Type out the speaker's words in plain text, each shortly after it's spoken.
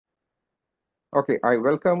Okay, I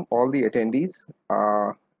welcome all the attendees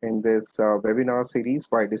in this webinar series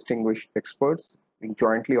by distinguished experts being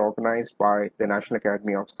jointly organized by the National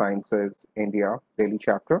Academy of Sciences India Delhi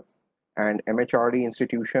chapter and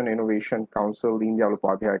MHRD-Institution Innovation Council, Dayal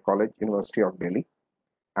Upadhyaya College, University of Delhi.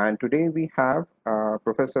 And today we have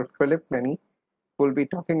Professor Philip Maini, who will be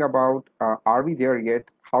talking about are we there yet?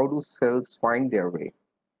 How do cells find their way?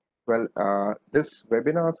 Well, this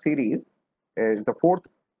webinar series is the fourth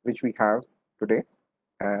which we have today.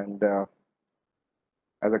 And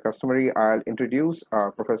as a customary, I'll introduce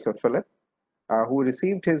Professor Philip, who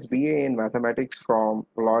received his BA in mathematics from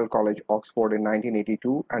Royal College, Oxford in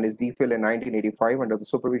 1982 and his DPhil in 1985 under the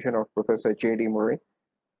supervision of Professor J.D. Murray.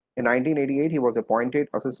 In 1988, he was appointed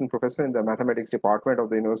assistant professor in the mathematics department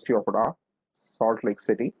of the University of Utah, Salt Lake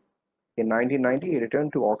City. In 1990, he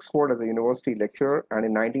returned to Oxford as a university lecturer and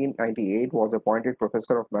in 1998 was appointed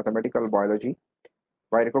professor of mathematical biology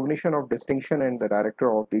by recognition of distinction and the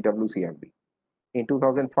director of the WCMB. In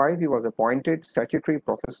 2005, he was appointed statutory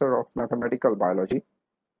professor of mathematical biology.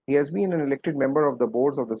 He has been an elected member of the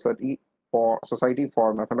boards of the Society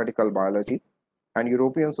for Mathematical Biology and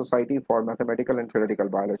European Society for Mathematical and Theoretical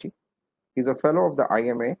Biology. He is a fellow of the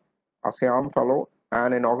IMA, a SIAM fellow,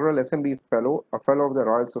 an inaugural SMB fellow, a fellow of the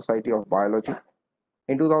Royal Society of Biology.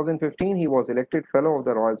 In 2015, he was elected fellow of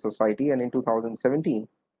the Royal Society, and in 2017,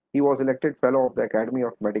 he was elected fellow of the Academy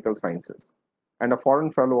of Medical Sciences and a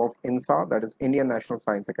foreign fellow of INSA, that is Indian National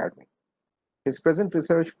Science Academy. His present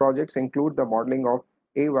research projects include the modeling of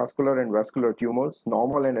avascular and vascular tumors,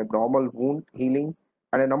 normal and abnormal wound healing,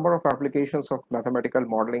 and a number of applications of mathematical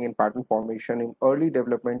modeling in pattern formation in early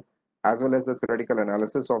development, as well as the theoretical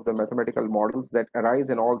analysis of the mathematical models that arise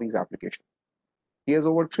in all these applications. He has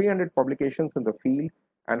over 300 publications in the field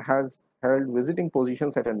and has held visiting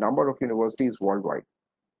positions at a number of universities worldwide.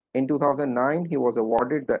 In 2009, he was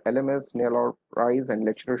awarded the LMS Snail-trail Prize and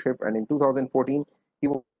lecturership, and in 2014, he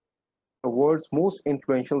was the world's most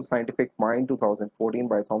influential scientific mind 2014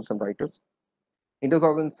 by Thomson Reuters. In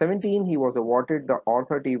 2017, he was awarded the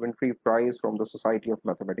Arthur T. Winthrop Prize from the Society of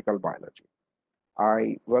Mathematical Biology.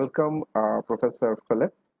 I welcome Professor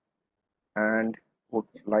Philip and would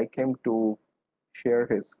like him to share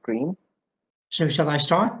his screen. So shall I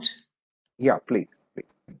start? Yeah, please.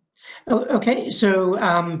 Oh, okay, so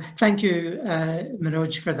thank you,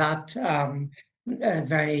 Manoj, for that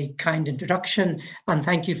very kind introduction, and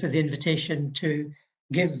thank you for the invitation to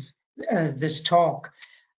give this talk.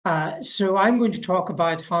 So I'm going to talk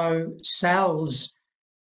about how cells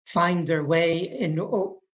find their way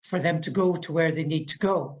for them to go to where they need to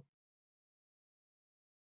go.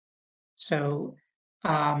 So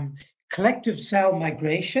collective cell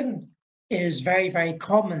migration is very, very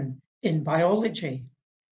common in biology.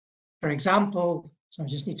 For example, so I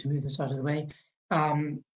just need to move this out of the way.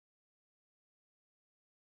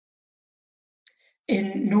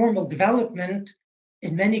 In normal development,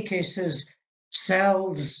 in many cases,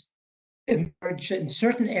 cells emerge in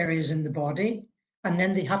certain areas in the body, and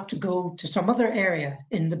then they have to go to some other area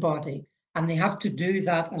in the body, and they have to do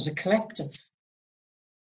that as a collective.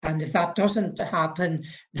 And if that doesn't happen,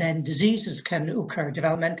 then diseases can occur,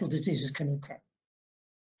 developmental diseases can occur.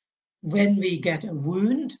 When we get a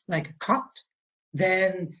wound, like a cut,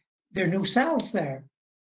 then there are no cells there.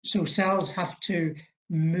 So cells have to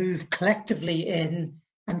move collectively in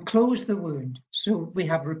and close the wound. So we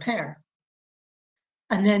have repair.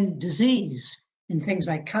 And then disease, in things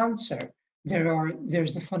like cancer,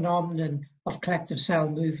 there's the phenomenon of collective cell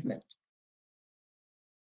movement.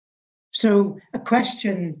 So a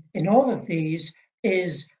question in all of these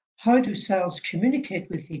is, how do cells communicate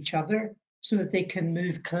with each other so that they can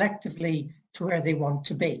move collectively to where they want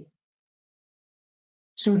to be?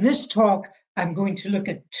 So in this talk, I'm going to look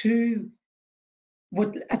at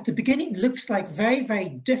what at the beginning looks like very, very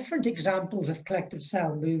different examples of collective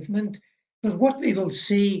cell movement, but what we will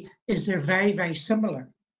see is they're very, very similar.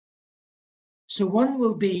 So one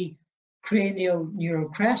will be cranial neural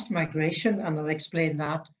crest migration, and I'll explain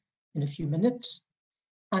that in a few minutes.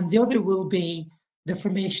 And the other will be the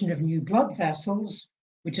formation of new blood vessels,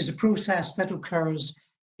 which is a process that occurs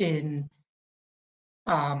in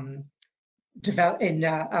wound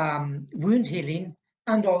healing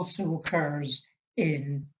and also occurs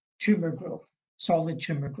in tumor growth, solid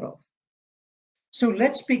tumor growth. So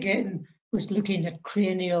let's begin with looking at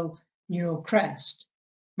cranial neural crest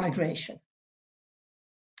migration.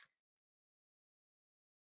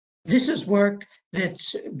 This is work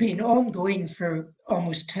that's been ongoing for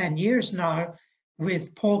almost 10 years now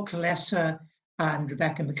with Paul Kulesa and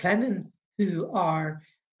Rebecca McLennan, who are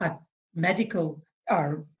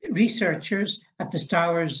researchers at the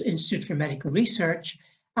Stowers Institute for Medical Research,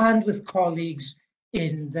 and with colleagues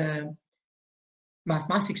in the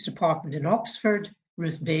mathematics department in Oxford,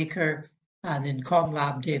 Ruth Baker, and in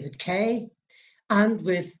ComLab, David Kay, and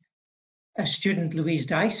with a student, Louise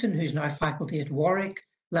Dyson, who's now faculty at Warwick,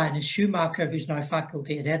 Linus Schumacher, who's now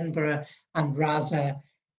faculty at Edinburgh, and Raza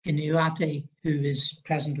Ginuati, who is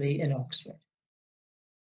presently in Oxford.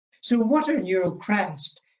 So what are neural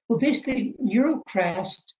crest? Well, basically, neural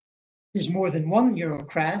crest, there's more than one neural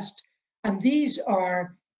crest, and these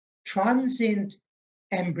are transient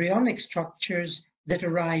embryonic structures that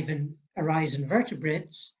arise in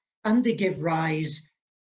vertebrates, and they give rise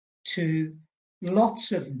to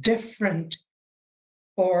lots of different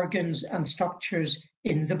organs and structures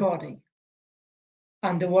in the body.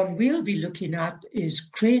 And the one we'll be looking at is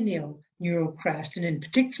cranial neural crest, and in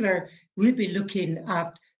particular, we'll be looking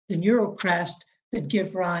at the neural crest that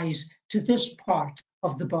give rise to this part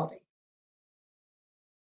of the body.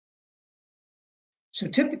 So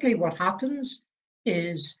typically what happens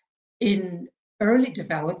is in early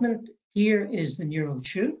development, here is the neural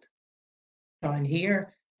tube down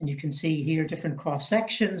here, and you can see here different cross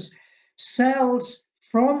sections. Cells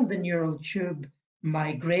from the neural tube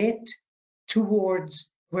migrate towards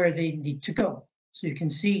where they need to go. So you can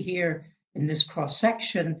see here in this cross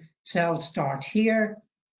section, cells start here,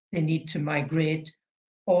 they need to migrate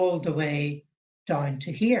all the way down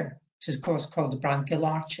to here, which is of course called the branchial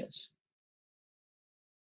arches.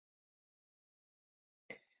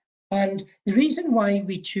 And the reason why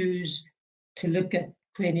we choose to look at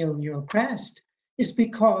cranial neural crest is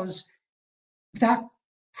because that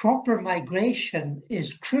proper migration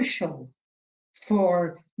is crucial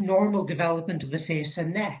for normal development of the face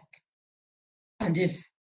and neck. And if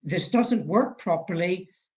this doesn't work properly,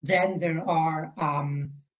 then there are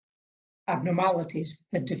abnormalities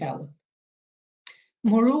that develop.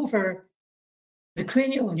 Moreover, the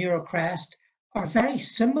cranial neural crest are very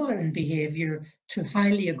similar in behavior to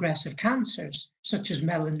highly aggressive cancers, such as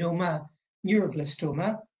melanoma,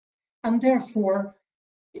 neuroblastoma, and therefore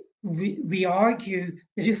we argue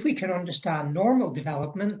that if we can understand normal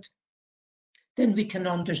development, then we can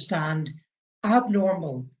understand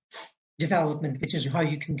abnormal development, which is how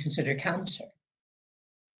you can consider cancer.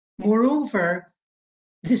 Moreover,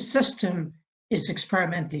 this system is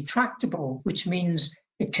experimentally tractable, which means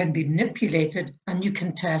it can be manipulated and you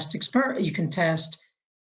can test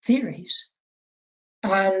theories.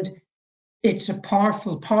 And it's a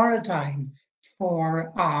powerful paradigm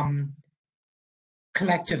for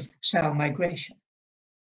collective cell migration.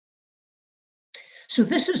 So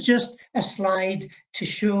this is just a slide to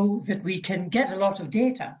show that we can get a lot of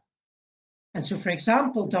data. And so, for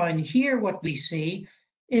example, down here, what we see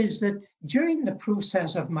is that during the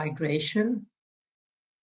process of migration,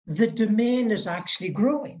 the domain is actually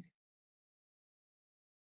growing.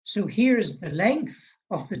 So here's the length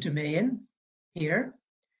of the domain here,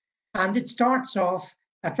 and it starts off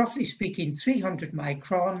at, roughly speaking, 300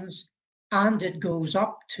 microns, and it goes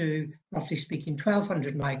up to, roughly speaking,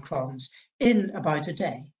 1200 microns in about a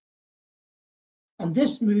day. And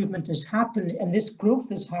this movement is happening, and this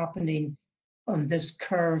growth is happening on this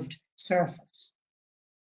curved surface.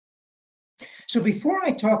 So before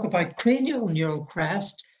I talk about cranial neural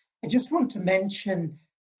crest, I just want to mention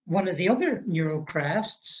one of the other neural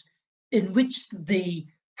crests in which the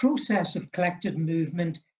process of collective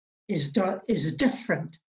movement is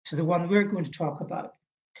different to the one we're going to talk about.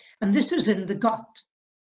 And this is in the gut.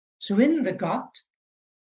 So in the gut,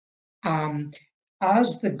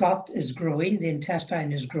 as the gut is growing, the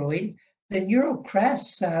intestine is growing, the neural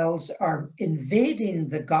crest cells are invading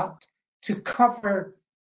the gut to cover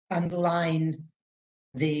and line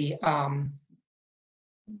the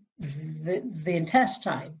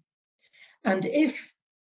intestine. And if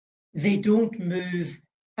they don't move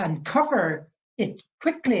and cover it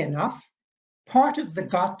quickly enough, part of the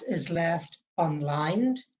gut is left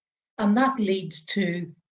unlined, and that leads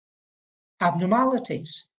to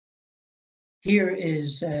abnormalities. Here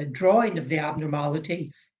is a drawing of the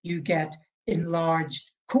abnormality. You get enlarged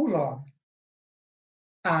colon,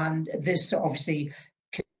 and this obviously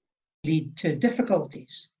can lead to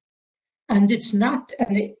difficulties. And it's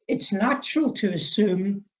natural to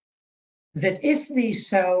assume that if these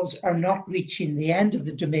cells are not reaching the end of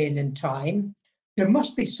the domain in time, there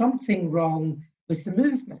must be something wrong with the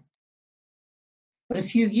movement. But a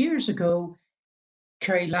few years ago,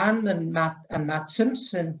 Kerry Landman and Matt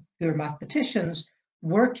Simpson, who are mathematicians,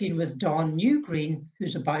 working with Don Newgreen,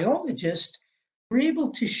 who's a biologist, were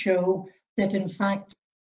able to show that in fact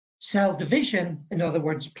cell division, in other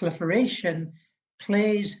words proliferation,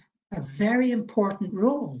 plays a very important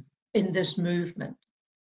role in this movement.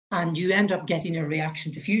 And you end up getting a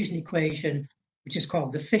reaction diffusion equation which is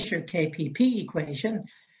called the Fisher KPP equation.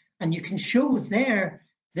 And you can show there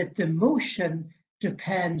that the motion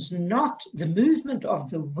depends not, the movement of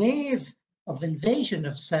the wave of invasion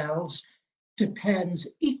of cells depends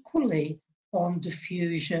equally on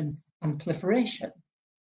diffusion and proliferation.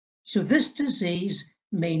 So this disease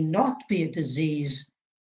may not be a disease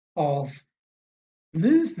of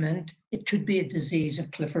movement, it could be a disease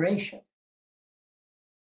of proliferation.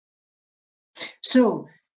 So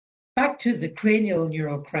back to the cranial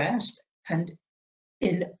neural crest, and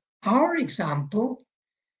in our example,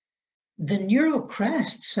 the neural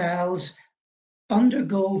crest cells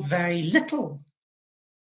undergo very little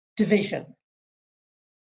division,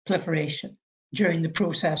 proliferation during the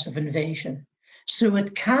process of invasion. So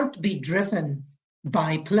it can't be driven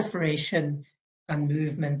by proliferation and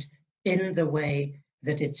movement in the way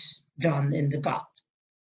that it's done in the gut.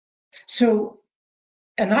 So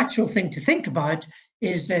a natural thing to think about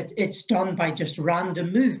is that it's done by just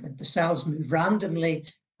random movement. The cells move randomly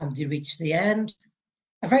and they reach the end.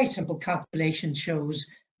 A very simple calculation shows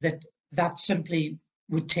that that simply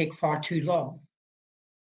would take far too long.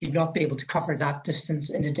 You'd not be able to cover that distance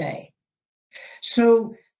in a day.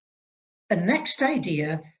 So a next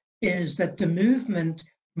idea is that the movement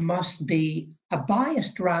must be a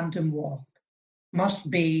biased random walk, must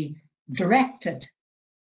be directed.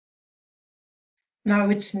 Now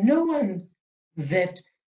it's known that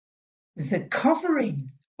the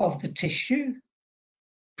covering of the tissue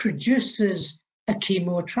produces a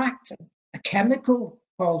chemoattractant, a chemical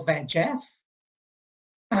called VEGF,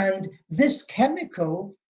 and this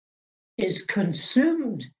chemical is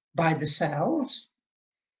consumed by the cells,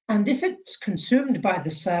 and if it's consumed by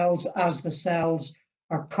the cells as the cells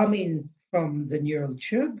are coming from the neural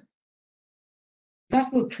tube,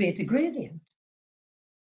 that will create a gradient.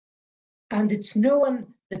 And it's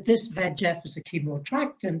known that this VEGF is a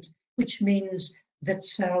chemoattractant, which means that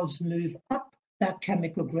cells move up that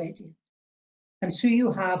chemical gradient. And so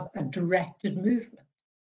you have a directed movement.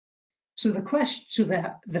 So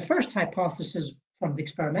the first hypothesis from the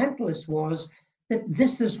experimentalists was that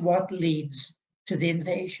this is what leads to the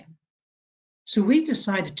invasion. So we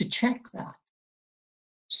decided to check that.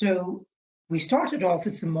 So we started off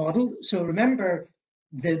with the model. So remember,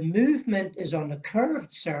 the movement is on a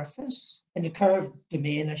curved surface, in a curved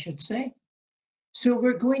domain, I should say. So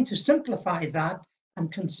we're going to simplify that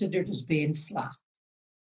and consider it as being flat.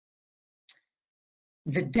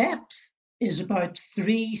 The depth is about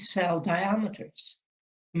 3 cell diameters,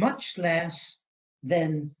 much less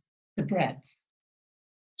than the breadth.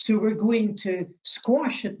 So we're going to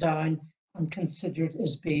squash it down and consider it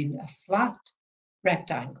as being a flat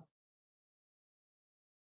rectangle.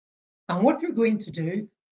 And what we're going to do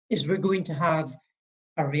is we're going to have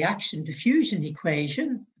a reaction diffusion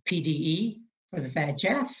equation, PDE, for the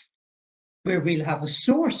VEGF, where we'll have a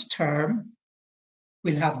source term,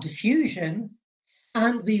 we'll have diffusion,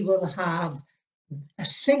 and we will have a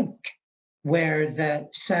sink where the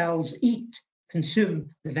cells consume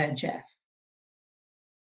the VEGF.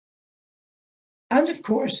 And of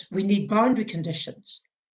course, we need boundary conditions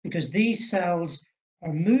because these cells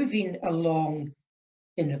are moving along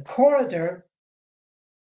in a corridor,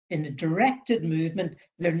 in a directed movement.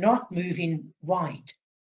 They're not moving wide.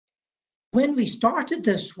 When we started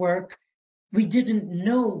this work, we didn't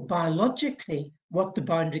know biologically what the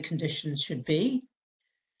boundary conditions should be.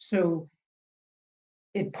 So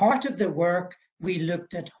in part of the work, we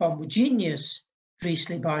looked at homogeneous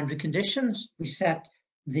Priestley boundary conditions. We set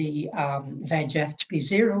the VEGF to be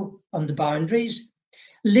 0 on the boundaries.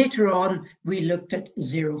 Later on, we looked at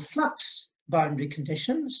zero flux boundary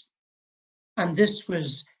conditions. And this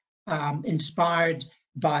was inspired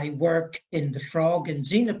by work in the frog in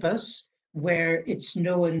Xenopus, where it's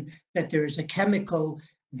known that there is a chemical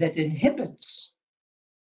that inhibits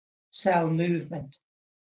cell movement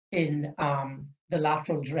in the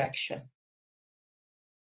lateral direction.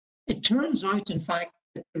 It turns out, in fact,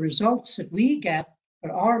 that the results that we get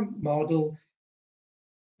for our model,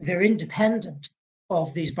 they're independent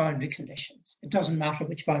of these boundary conditions. It doesn't matter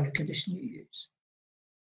which boundary condition you use.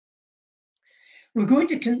 We're going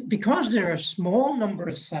to, because there are a small number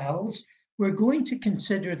of cells, we're going to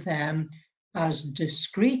consider them as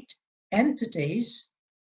discrete entities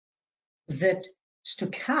that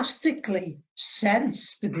stochastically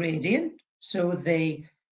sense the gradient. So they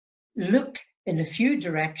look in a few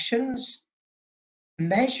directions,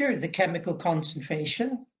 measure the chemical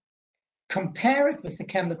concentration, compare it with the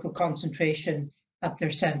chemical concentration at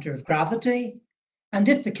their center of gravity, and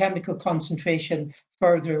if the chemical concentration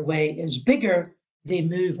further away is bigger, they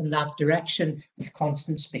move in that direction with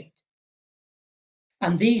constant speed.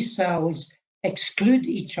 And these cells exclude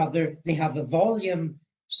each other. They have a volume,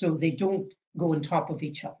 so they don't go on top of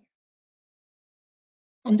each other.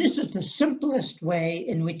 And this is the simplest way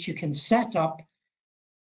in which you can set up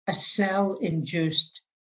a cell-induced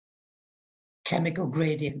chemical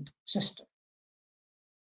gradient system.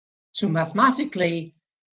 So mathematically,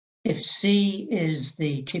 if C is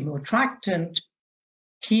the chemoattractant,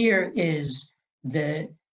 here is the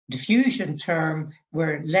diffusion term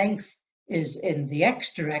where length is in the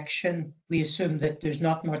X direction. We assume that there's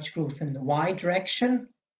not much growth in the Y direction.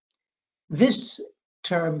 This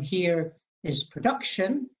term here is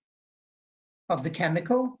production of the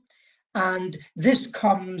chemical, and this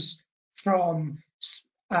comes from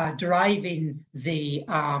deriving the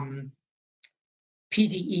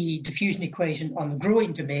PDE diffusion equation on the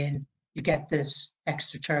growing domain. You get this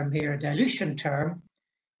extra term here, a dilution term,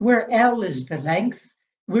 where L is the length,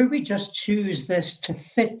 where we just choose this to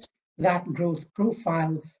fit that growth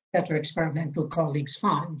profile that our experimental colleagues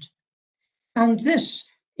found. And this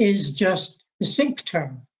is just the sink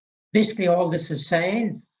term. Basically, all this is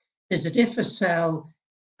saying is that if a cell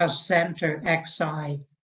has center xi,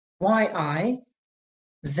 yi,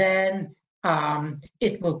 then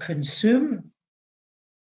it will consume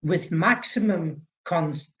with maximum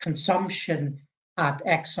consumption at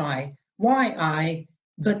xi, yi,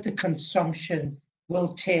 but the consumption will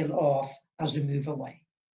tail off as we move away.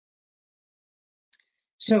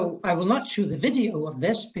 So I will not show the video of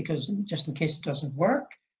this because just in case it doesn't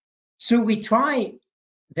work. So we try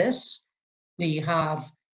this. We have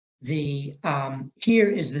the, here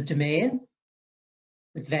is the domain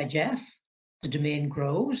with VEGF. The domain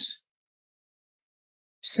grows.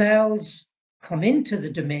 Cells come into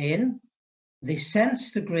the domain, they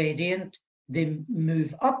sense the gradient, they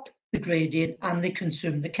move up the gradient, and they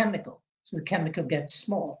consume the chemical. So the chemical gets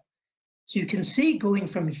small. So you can see going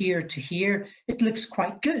from here to here, it looks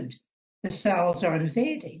quite good. The cells are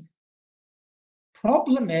invading.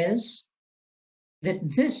 Problem is that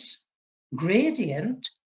this gradient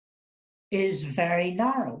is very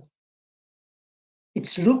narrow.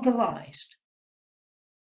 It's localized.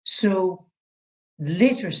 So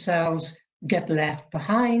later cells get left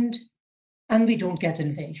behind and we don't get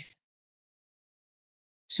invasion.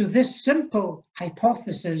 So this simple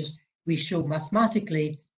hypothesis we show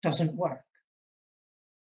mathematically doesn't work.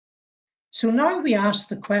 So now we ask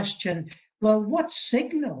the question, well, what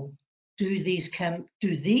signal do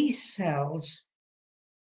these cells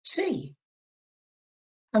see?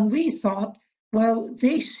 And we thought, well,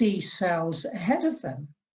 they see cells ahead of them.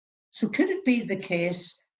 So could it be the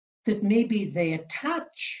case that maybe they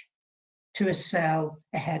attach to a cell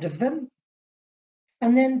ahead of them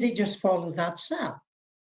and then they just follow that cell?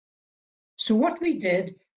 So what we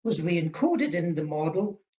did was we encoded in the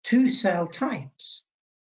model two cell types.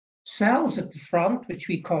 Cells at the front, which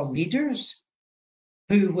we call leaders,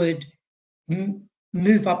 who would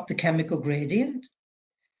move up the chemical gradient,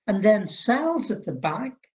 and then cells at the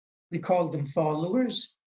back, we call them followers,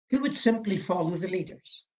 who would simply follow the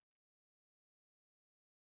leaders.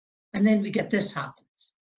 And then we get this happens.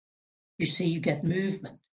 You see, you get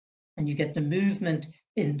movement, and you get the movement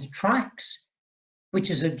in the tracks, which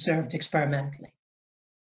is observed experimentally.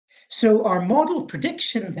 So our model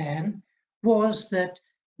prediction then was that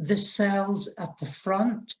the cells at the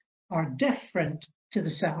front are different to the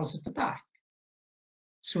cells at the back.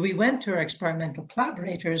 So we went to our experimental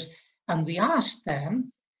collaborators and we asked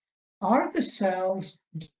them, are the cells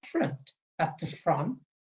different at the front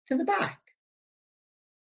to the back?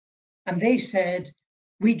 And they said,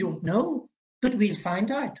 we don't know, but we'll find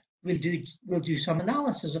out. We'll do some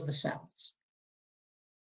analysis of the cells.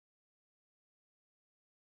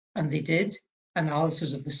 And they did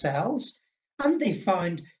analysis of the cells, and they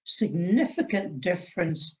found significant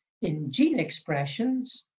difference in gene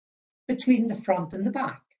expressions between the front and the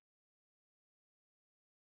back.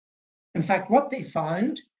 In fact, what they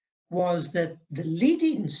found was that the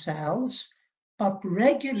leading cells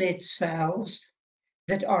upregulate cells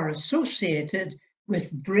that are associated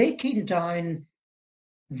with breaking down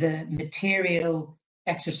the material,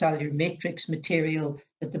 extracellular matrix material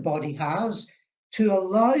that the body has to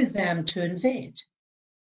allow them to invade,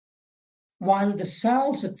 while the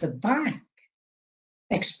cells at the back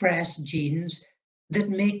express genes that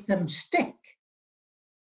make them stick.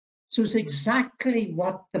 So it's exactly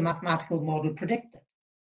what the mathematical model predicted.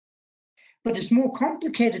 But it's more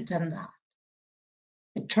complicated than that.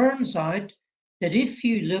 It turns out that if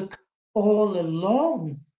you look all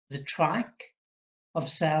along the track of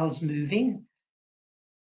cells moving,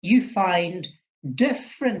 you find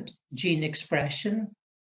different gene expression.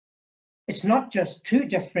 It's not just two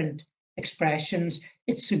different expressions,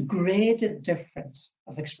 it's a graded difference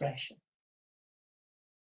of expression.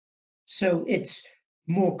 So it's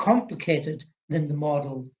more complicated than the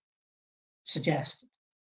model suggested.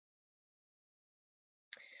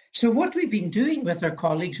 So what we've been doing with our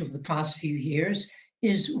colleagues over the past few years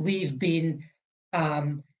is we've been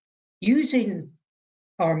using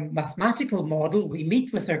our mathematical model. We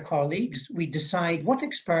meet with our colleagues, we decide what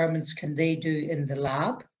experiments can they do in the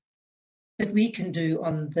lab that we can do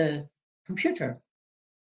on the computer.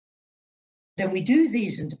 Then we do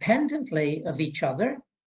these independently of each other.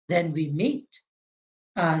 Then we meet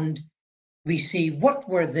and we see what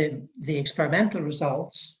were the experimental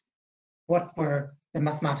results, what were the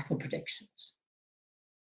mathematical predictions.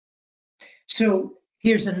 So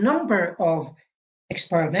here's a number of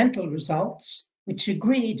experimental results which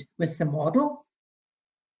agreed with the model.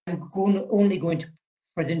 I'm only going to,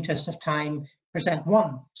 for the interest of time, present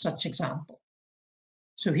one such example.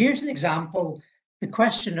 So here's an example, the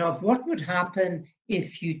question of what would happen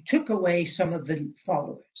if you took away some of the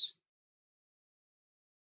followers.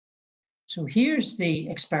 So here's the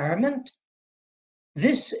experiment.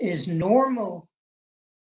 This is normal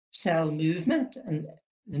cell movement, and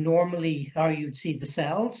normally how you'd see the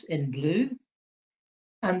cells in blue.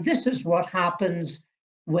 And this is what happens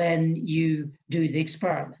when you do the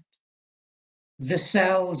experiment. The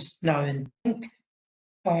cells now in pink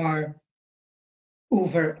are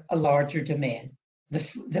over a larger domain.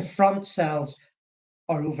 The front cells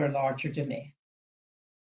are over a larger domain.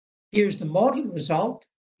 Here's the model result.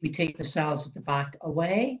 We take the cells at the back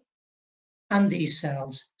away, and these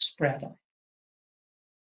cells spread out.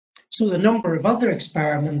 So a number of other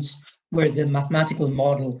experiments where the mathematical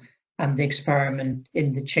model and the experiment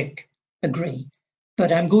in the chick agree.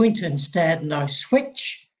 But I'm going to instead now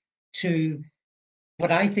switch to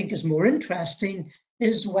what I think is more interesting,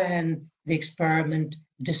 is when the experiment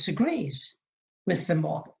disagrees with the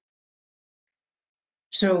model.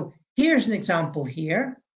 So here's an example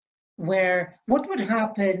here where what would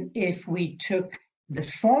happen if we took the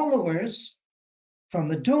followers from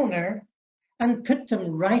a donor and put them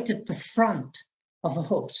right at the front of a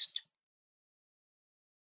host.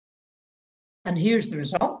 And here's the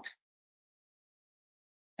result.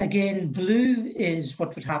 Again, blue is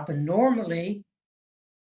what would happen normally.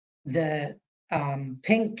 The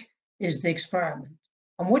pink is the experiment.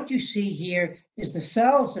 And what you see here is the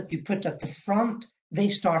cells that you put at the front, they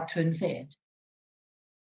start to invade.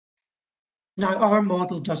 Now, our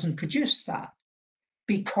model doesn't produce that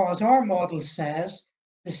because our model says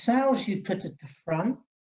the cells you put at the front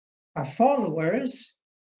are followers,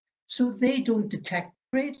 so they don't detect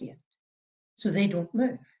gradient, so they don't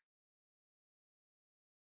move.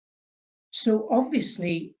 So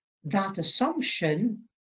obviously, that assumption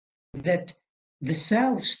that the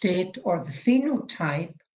cell state or the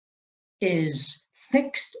phenotype is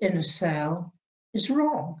fixed in a cell is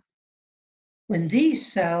wrong. When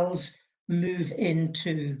these cells move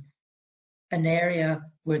into an area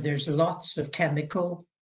where there's lots of chemical,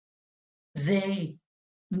 they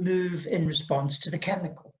move in response to the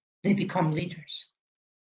chemical. They become leaders.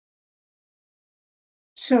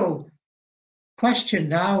 So, question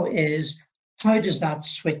now is, how does that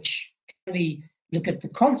switch? Can we look at the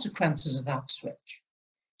consequences of that switch?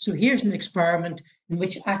 So here's an experiment in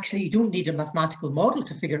which actually you don't need a mathematical model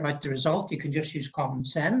to figure out the result. You can just use common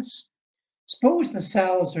sense. Suppose the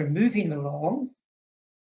cells are moving along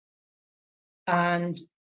and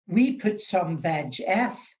we put some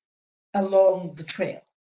VEGF along the trail.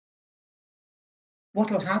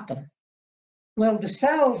 What will happen? Well, the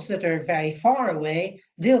cells that are very far away,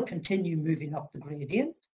 they'll continue moving up the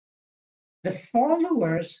gradient. The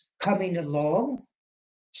followers coming along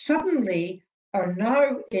suddenly are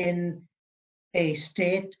now in a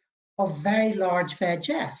state of very large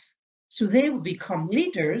VEGF. So they will become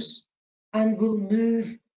leaders and will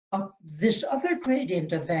move up this other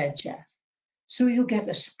gradient of VEGF. So you'll get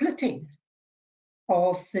a splitting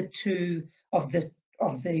of the two of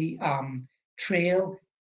the trail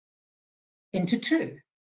into two.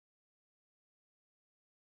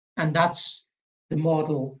 And that's the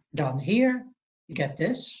model done here. You get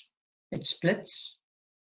this, it splits.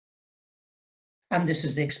 And this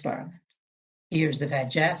is the experiment. Here's the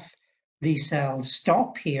VEGF. These cells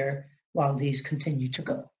stop here while these continue to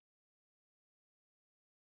go.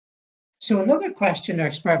 So another question our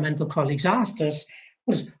experimental colleagues asked us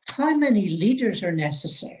was, how many leaders are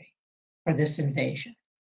necessary for this invasion?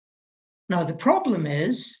 Now, the problem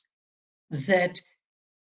is that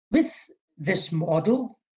with this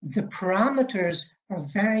model, the parameters are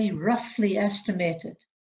very roughly estimated.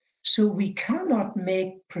 So we cannot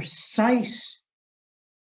make precise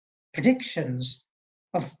predictions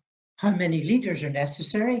of how many leaders are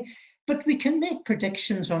necessary, but we can make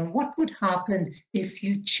predictions on what would happen if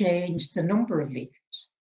you changed the number of leaders.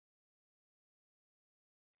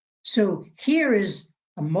 So here is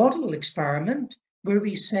a model experiment where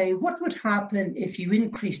we say, what would happen if you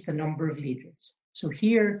increase the number of leaders? So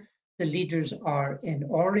here, the leaders are in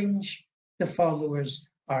orange, the followers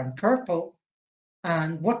are in purple.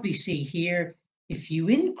 And what we see here, if you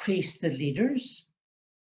increase the leaders,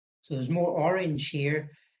 so there's more orange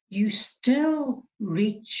here, you still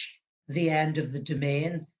reach the end of the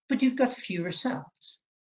domain, but you've got fewer cells.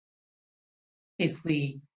 If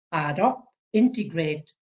we add up,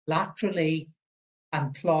 integrate laterally,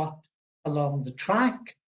 and plot along the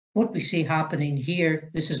track, what we see happening here,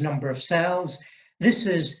 this is number of cells, this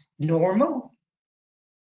is normal,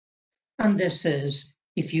 and this is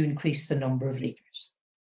if you increase the number of leaders.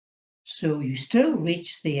 So you still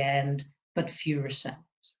reach the end, but fewer cells.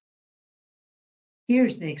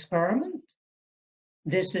 Here's the experiment.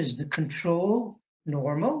 This is the control,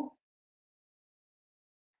 normal.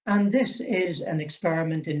 And this is an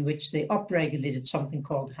experiment in which they upregulated something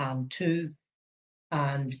called HAN2,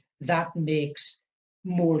 and that makes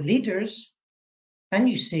more leaders. And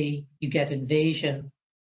you see, you get invasion,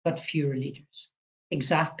 but fewer leaders.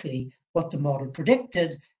 Exactly what the model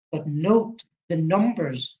predicted, but note the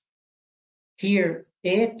numbers. Here,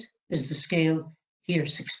 8 is the scale, here,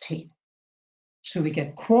 16. So we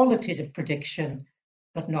get qualitative prediction,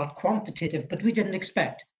 but not quantitative, but we didn't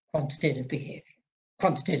expect quantitative behavior,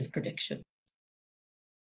 quantitative prediction.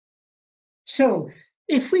 So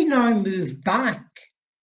if we now move back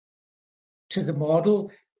to the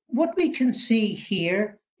model, what we can see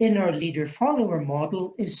here in our leader-follower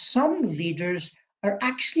model is some leaders are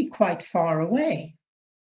actually quite far away.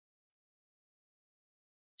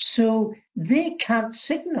 So they can't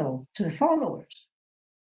signal to the followers.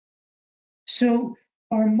 So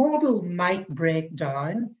our model might break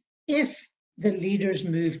down if the leaders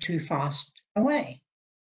move too fast away.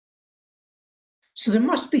 So there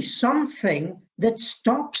must be something that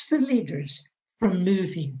stops the leaders from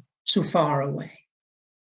moving so far away.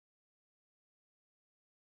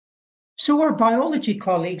 So our biology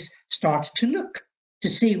colleagues started to look to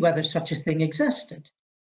see whether such a thing existed.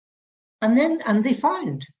 And they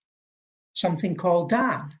found something called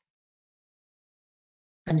Deen.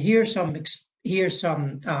 And here's some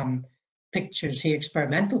pictures here,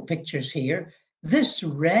 experimental pictures here. This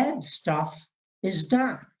red stuff is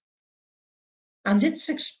Deen. And it's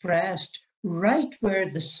expressed right where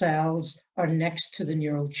the cells are next to the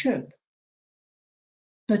neural tube.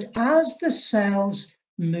 But as the cells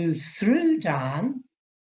move through Deen,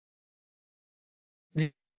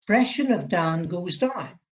 the expression of Deen goes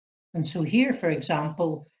down. And so here, for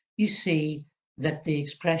example, you see that the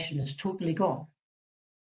expression is totally gone.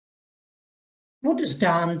 What does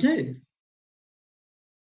Deen do?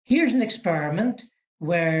 Here's an experiment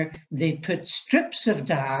where they put strips of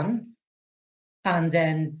Deen and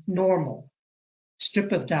then normal,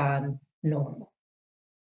 strip of Deen, normal.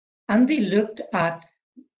 And they looked at,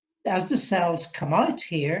 as the cells come out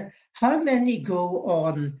here, how many go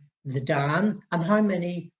on the Deen and how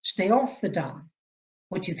many stay off the Deen.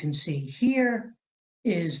 What you can see here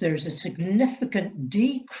is there's a significant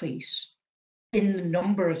decrease in the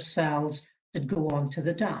number of cells that go on to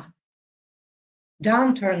the Deen.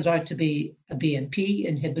 Deen turns out to be a BMP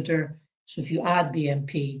inhibitor, so if you add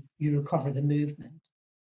BMP, you recover the movement.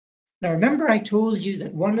 Now remember I told you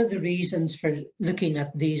that one of the reasons for looking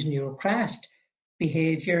at these neural crest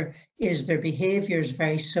behavior is their behavior is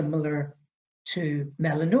very similar to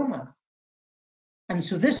melanoma. And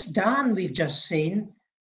so this Deen we've just seen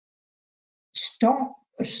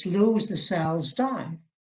slows the cells down.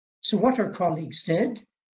 So what our colleagues did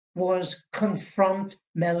was confront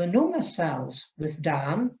melanoma cells with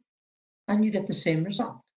Deen, and you get the same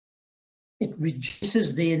result. It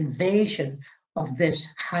reduces the invasion of this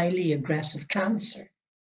highly aggressive cancer.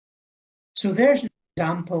 So there's an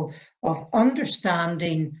example of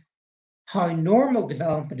understanding how normal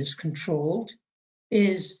development is controlled,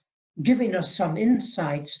 is giving us some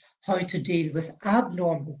insights how to deal with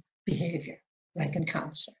abnormal behavior, like in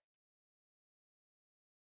cancer.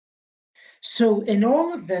 So in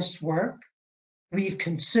all of this work, we've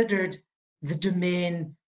considered the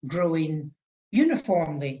domain growing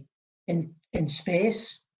uniformly in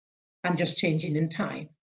space and just changing in time.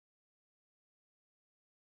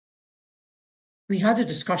 We had a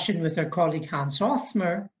discussion with our colleague Hans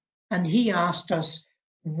Othmer, and he asked us,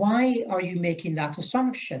 why are you making that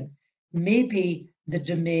assumption? Maybe the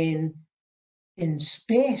domain in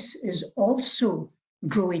space is also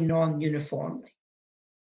growing non-uniformly.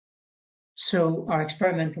 So our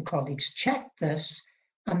experimental colleagues checked this,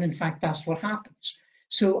 and in fact, that's what happens.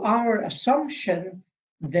 So our assumption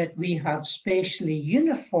that we have spatially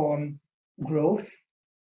uniform growth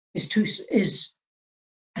is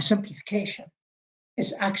a simplification.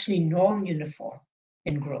 It's actually non-uniform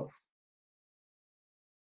in growth.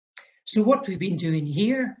 So what we've been doing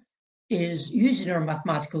here is using our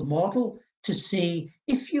mathematical model to see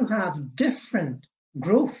if you have different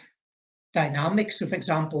growth dynamics. So for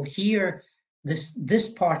example, here, this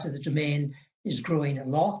part of the domain is growing a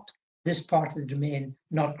lot, this part of the domain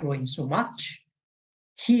not growing so much.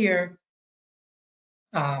 Here,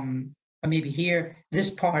 or maybe here, this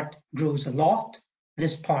part grows a lot,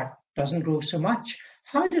 this part doesn't grow so much.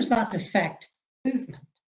 How does that affect movement?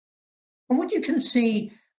 And what you can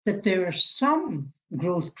see that there are some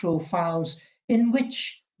growth profiles in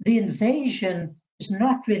which the invasion is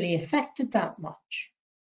not really affected that much.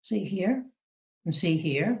 See here and see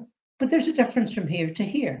here, but there's a difference from here to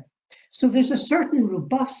here. So there's a certain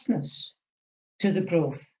robustness to the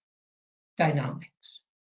growth dynamics.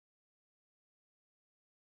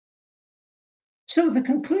 So the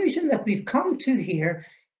conclusion that we've come to here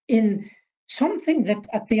in something that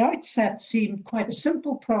at the outset seemed quite a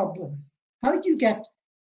simple problem. How do you get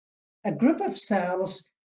a group of cells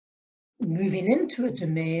moving into a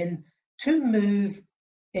domain to move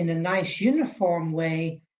in a nice uniform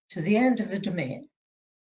way to the end of the domain?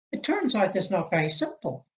 It turns out it's not very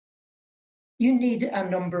simple. You need a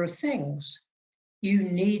number of things. You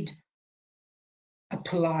need a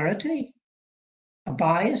polarity, a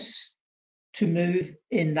bias to move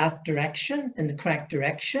in that direction, in the correct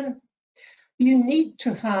direction. You need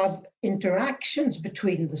to have interactions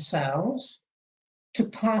between the cells to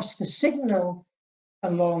pass the signal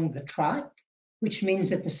along the track, which means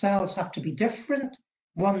that the cells have to be different.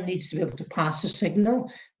 One needs to be able to pass a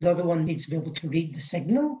signal, the other one needs to be able to read the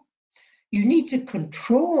signal. You need to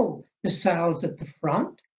control the cells at the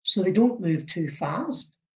front so they don't move too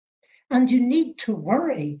fast. And you need to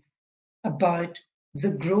worry about the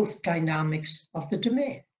growth dynamics of the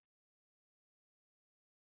domain.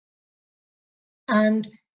 And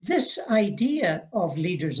this idea of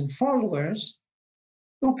leaders and followers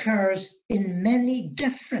occurs in many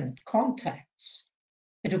different contexts.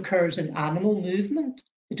 It occurs in animal movement,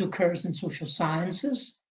 it occurs in social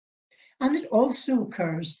sciences, and it also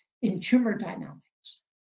occurs in tumor dynamics.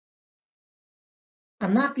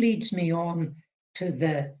 And that leads me on to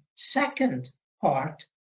the second part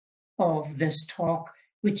of this talk,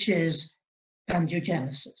 which is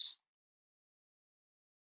angiogenesis.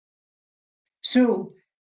 So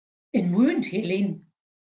in wound healing,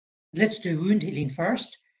 let's do wound healing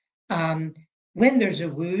first. When there's a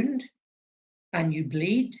wound and you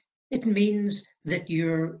bleed, it means that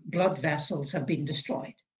your blood vessels have been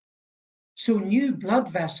destroyed. So new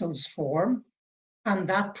blood vessels form, and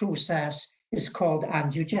that process is called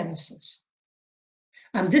angiogenesis.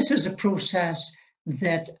 And this is a process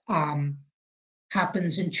that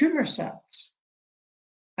happens in tumor cells.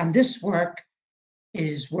 And this work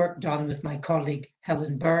is work done with my colleague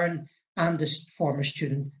Helen Byrne and the former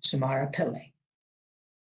student Samara Pillay.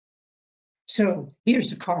 So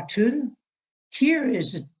here's a cartoon. Here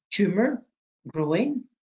is a tumor growing.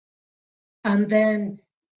 And then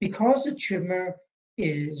because a tumor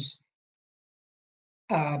is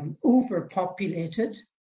overpopulated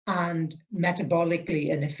and metabolically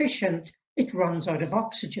inefficient, it runs out of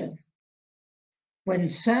oxygen. When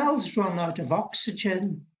cells run out of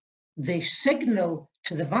oxygen, they signal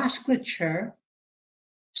to the vasculature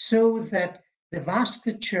so that the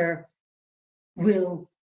vasculature will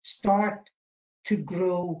start to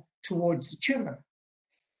grow towards the tumor.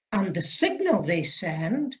 And the signal they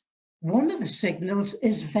send, one of the signals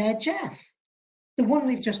is VEGF, the one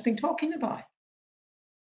we've just been talking about.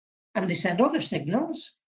 And they send other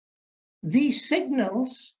signals. These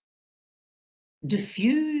signals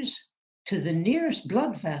diffuse to the nearest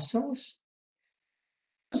blood vessels,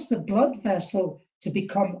 cause the blood vessel to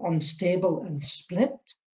become unstable and split.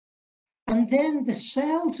 And then the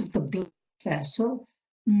cells of the blood vessel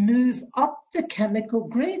move up the chemical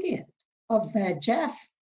gradient of VEGF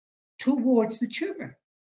towards the tumor.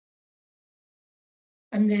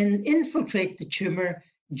 And then infiltrate the tumor,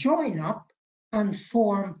 join up, and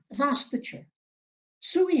form vasculature.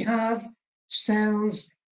 So we have cells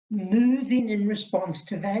moving in response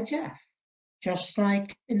to VEGF, just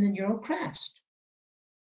like in the neural crest.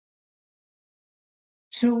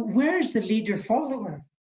 So where's the leader-follower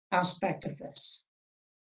aspect of this?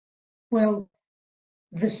 Well,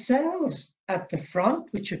 the cells at the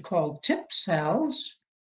front, which are called tip cells,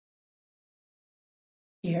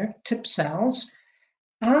 here, tip cells,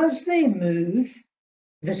 as they move,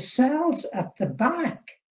 the cells at the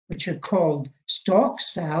back, which are called stalk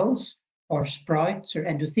cells or sprouts or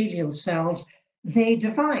endothelial cells, they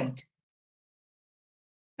divide.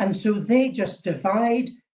 And so they just divide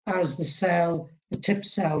as the tip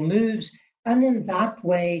cell moves, and in that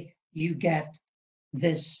way you get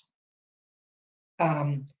this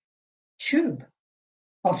tube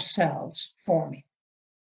of cells forming.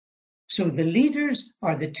 So the leaders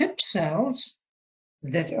are the tip cells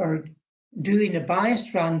that are doing a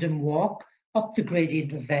biased random walk up the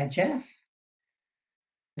gradient of VEGF.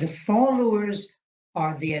 The followers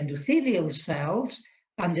are the endothelial cells,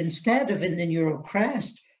 and instead of in the neural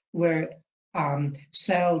crest, where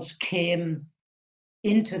cells came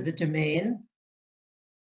into the domain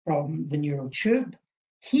from the neural tube,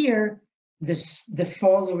 here the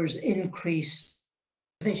followers increase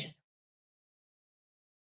vision.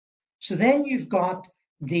 So then you've got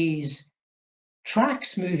these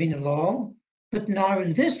tracks moving along, but now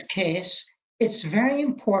in this case, it's very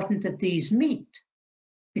important that these meet,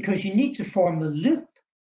 because you need to form a loop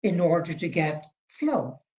in order to get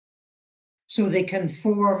flow. So they can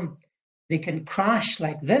crash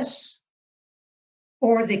like this,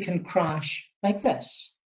 or they can crash like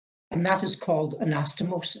this, and that is called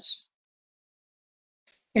anastomosis.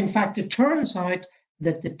 In fact, it turns out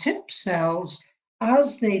that the tip cells,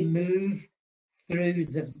 as they move through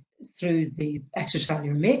the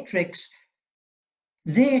extracellular matrix,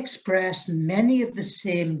 they express many of the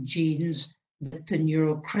same genes that the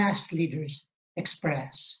neural crest leaders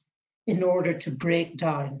express in order to break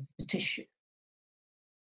down the tissue.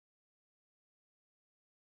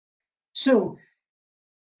 So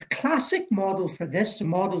the classic model for this, a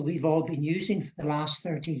model we've all been using for the last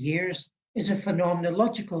 30 years, is a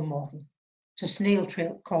phenomenological model. It's a snail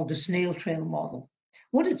trail, called the snail trail model.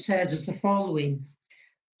 What it says is the following.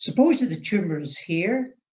 Suppose that the tumor is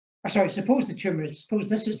here, or sorry, suppose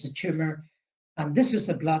this is the tumor and this is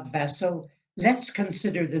the blood vessel. Let's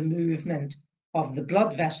consider the movement of the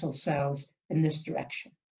blood vessel cells in this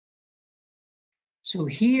direction. So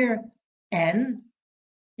here, N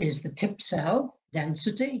is the tip cell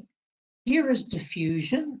density. Here is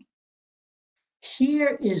diffusion.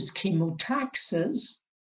 Here is chemotaxis,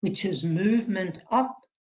 which is movement up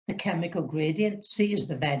the chemical gradient. C is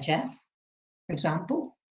the VEGF, for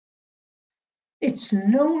example. It's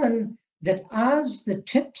known that as the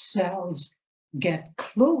tip cells get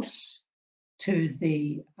close to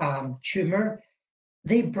the tumor,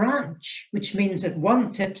 they branch, which means that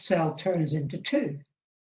one tip cell turns into two.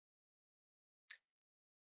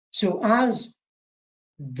 So as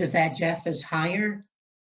the VEGF is higher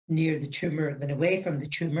near the tumor than away from the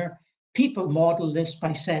tumor, people model this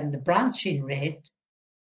by saying the branching rate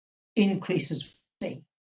increases with C.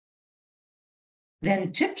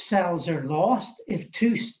 Then tip cells are lost if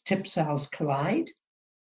two tip cells collide.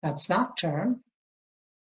 That's that term.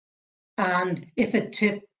 And if a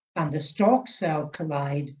tip and a stalk cell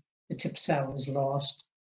collide, the tip cell is lost,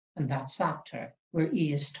 and that's that term, where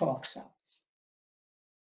E is stalk cells.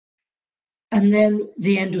 And then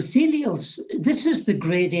the endothelials, this is the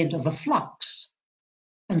gradient of a flux.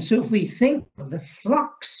 And so if we think of the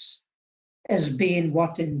flux as being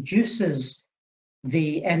what induces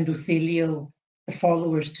the endothelial, the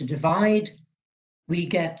followers to divide, we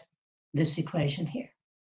get this equation here,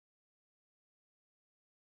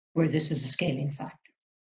 where this is a scaling factor.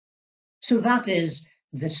 So that is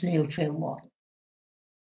the snail trail model.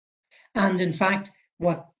 And in fact,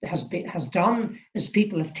 what has done is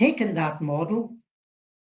people have taken that model,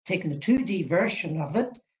 taken the 2D version of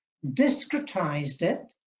it, discretized it,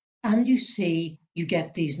 and you see you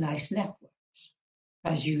get these nice networks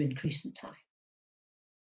as you increase in time.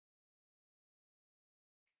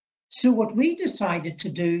 So what we decided to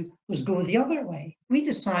do was go the other way. We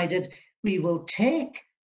decided we will take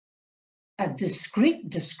a discrete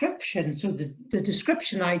description. So the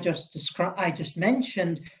description I just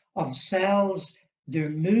mentioned of cells, they're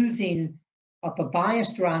moving up a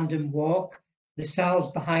biased random walk. The cells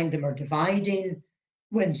behind them are dividing.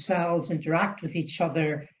 When cells interact with each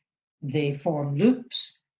other, they form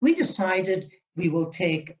loops. We decided we will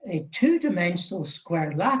take a two-dimensional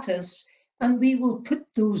square lattice and we will put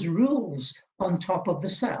those rules on top of the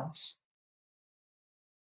cells.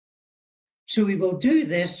 So we will do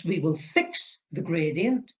this, we will fix the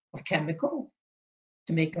gradient of chemical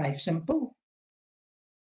to make life simple.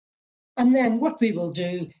 And then what we will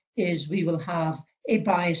do is we will have a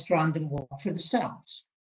biased random walk for the cells.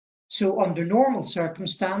 So under normal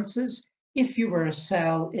circumstances, if you were a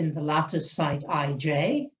cell in the lattice site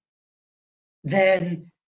ij,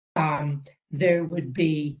 then there would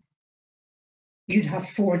be, you'd have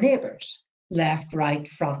four neighbors, left, right,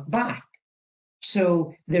 front, back.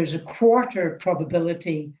 So there's a quarter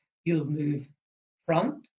probability you'll move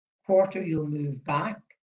front, quarter you'll move back,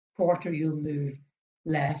 quarter you'll move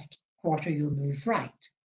left, quarter you'll move right.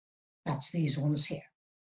 That's these ones here.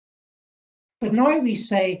 But now we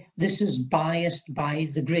say this is biased by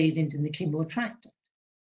the gradient in the chemoattractant.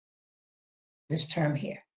 This term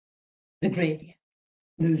here, the gradient,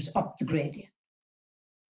 moves up the gradient.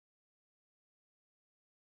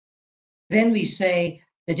 Then we say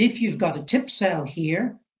that if you've got a tip cell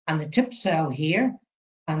here and the tip cell here,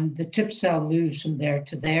 and the tip cell moves from there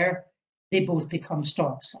to there, they both become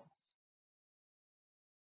stalk cells.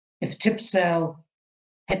 If a tip cell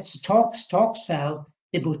hits a stalk cell,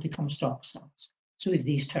 they both become stalk cells. So we have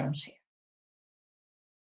these terms here.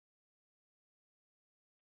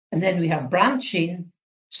 And then we have branching,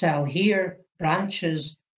 cell here,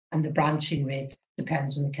 branches, and the branching rate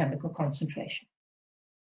depends on the chemical concentration.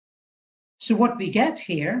 So what we get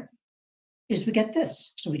here is we get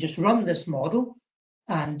this. So we just run this model,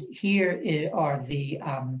 and here are the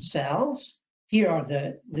cells. Here are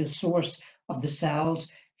the source of the cells.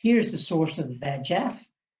 Here's the source of the VEGF.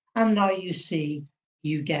 And now you see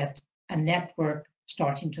you get a network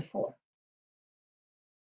starting to form.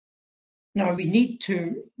 Now we need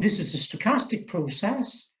to, this is a stochastic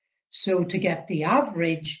process. So to get the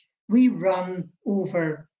average, we run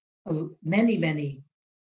over many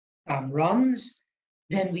runs.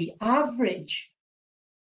 Then we average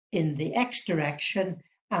in the X direction,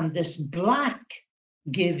 and this black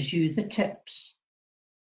gives you the tips.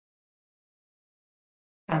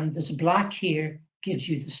 And this black here gives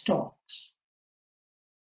you the stalks.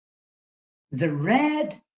 The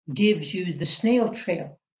red gives you the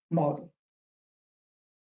snail-trail model.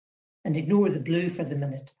 And ignore the blue for the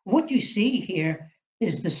minute. What you see here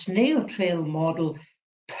is the snail-trail model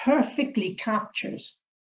perfectly captures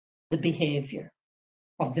the behavior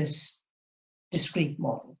of this discrete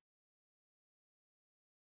model.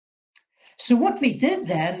 So what we did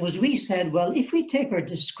then was we said, well, if we take our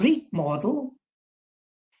discrete model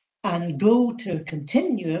and go to a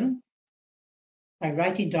continuum by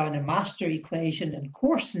writing down a master equation and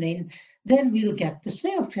coarsening, then we'll get the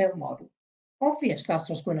snail-trail model. Obvious, that's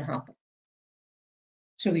what's going to happen.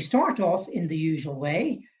 So we start off in the usual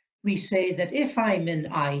way. We say that if I'm in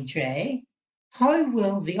IJ, how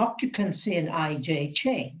will the occupancy in IJ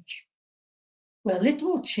change? Well, it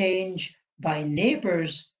will change by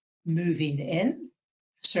neighbors moving in,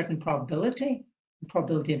 a certain probability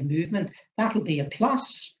of movement. That'll be a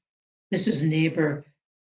plus. This is neighbor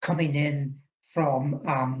coming in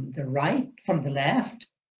from the right, from the left.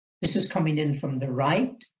 This is coming in from the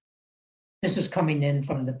right. This is coming in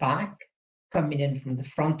from the back, coming in from the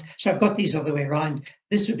front. So I've got these other way around.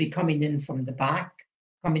 This would be coming in from the back,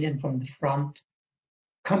 coming in from the front,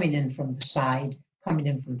 coming in from the side, coming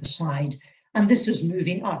in from the side, and this is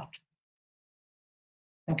moving out.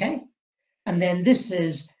 Okay? And then this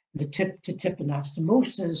is the tip-to-tip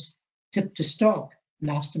anastomosis, tip-to-stalk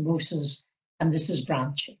anastomosis, and this is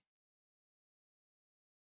branching.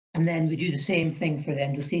 And then we do the same thing for the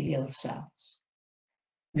endothelial cells.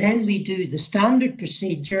 Then we do the standard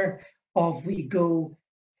procedure of we go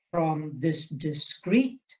from this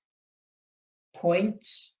discrete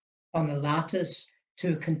points on a lattice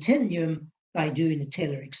to a continuum by doing a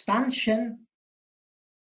Taylor expansion.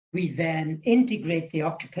 We then integrate the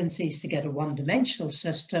occupancies to get a one-dimensional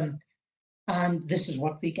system, and this is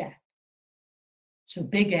what we get. So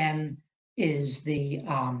big N is the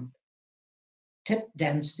tip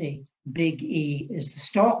density, big E is the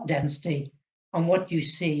stalk density, and what you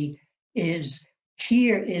see is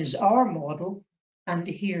here is our model, and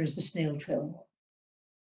here is the snail-trail model.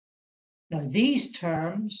 Now these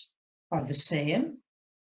terms are the same,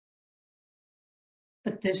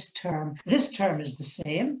 but this term is the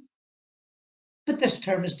same, but this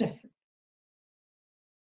term is different.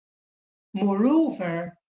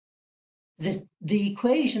 Moreover, the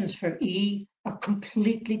equations for E are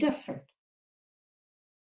completely different.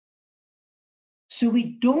 So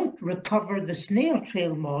we don't recover the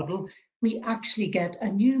snail-trail model, we actually get a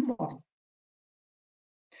new model.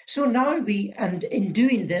 So now and in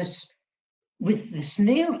doing this, with the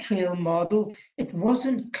snail-trail model, it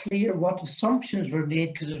wasn't clear what assumptions were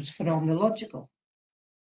made because it was phenomenological.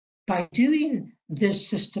 By doing this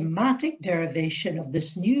systematic derivation of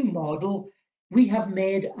this new model, we have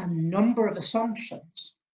made a number of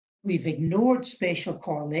assumptions. We've ignored spatial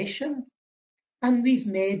correlation, and we've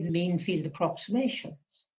made mean field approximations.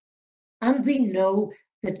 And we know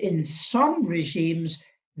that in some regimes,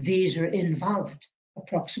 these are invalid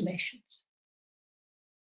approximations.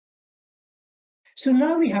 So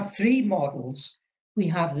now we have three models. We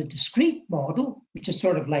have the discrete model, which is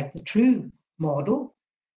sort of like the true model.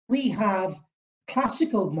 We have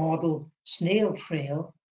classical model,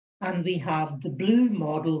 snail-trail, and we have the blue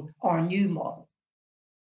model, our new model.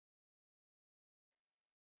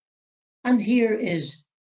 And here is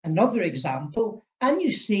another example, and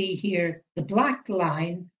you see here the black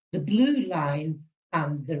line, the blue line,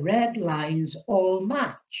 and the red lines all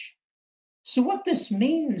match. So what this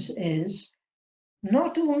means is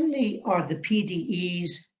not only are the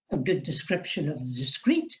PDEs a good description of the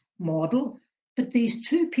discrete model, but these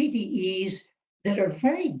two PDEs that are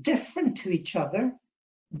very different to each other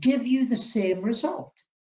give you the same result,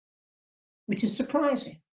 which is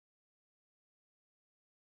surprising.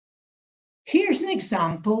 Here's an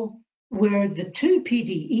example where the two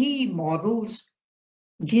PDE models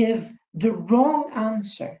give the wrong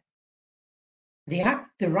answer. The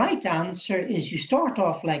right answer is you start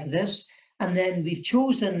off like this, and then we've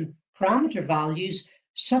chosen parameter values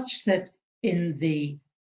such that in the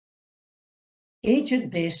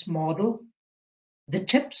agent-based model, the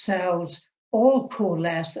tip cells all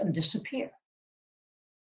coalesce and disappear.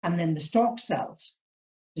 And then the stalk cells,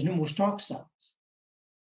 there's no more stalk cells.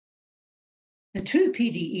 The two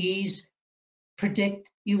PDEs predict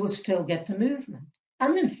you will still get the movement.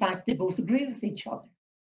 And in fact, they both agree with each other.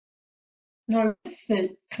 Now, with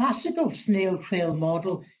the classical snail-trail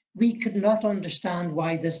model, we could not understand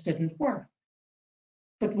why this didn't work.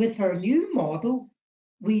 But with our new model,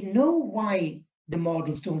 we know why the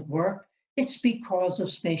models don't work. It's because of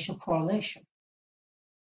spatial correlation.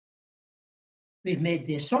 We've made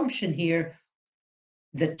the assumption here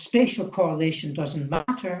that spatial correlation doesn't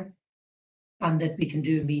matter and that we can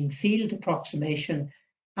do mean field approximation,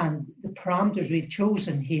 and the parameters we've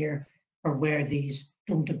chosen here are where these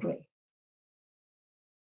don't agree.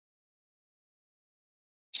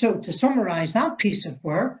 So to summarize that piece of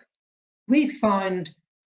work, we found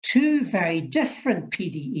two very different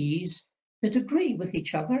PDEs that agree with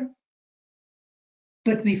each other,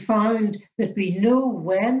 but we found that we know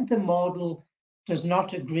when the model does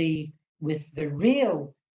not agree with the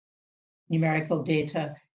real numerical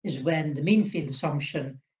data is when the mean field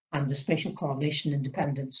assumption and the spatial correlation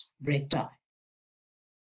independence break down.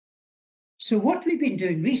 So what we've been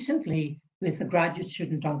doing recently with the graduate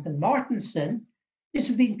student Duncan Martinson is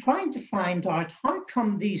we've been trying to find out how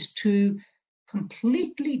come these two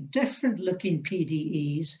completely different looking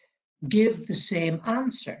PDEs give the same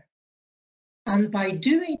answer. And by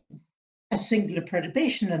doing a singular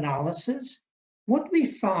perturbation analysis, what we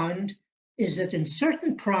found is that in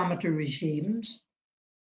certain parameter regimes,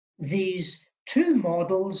 these two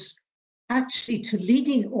models actually to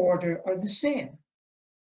leading order are the same.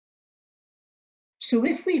 So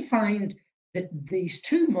if we find that these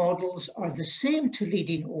two models are the same to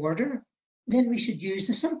leading order, then we should use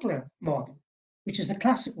the simpler model, which is the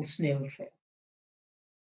classical snail trail.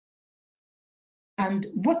 And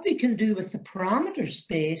what we can do with the parameter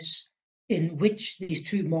space in which these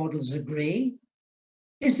two models agree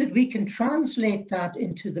is that we can translate that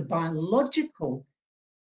into the biological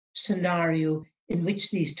scenario in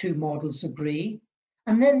which these two models agree,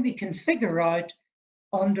 and then we can figure out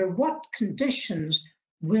under what conditions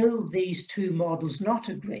will these two models not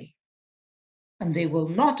agree. And they will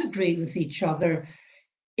not agree with each other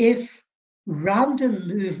if random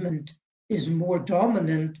movement is more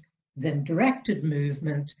dominant than directed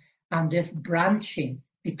movement, and if branching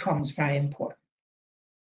becomes very important.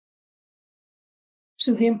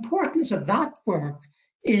 So the importance of that work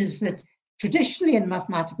is that traditionally in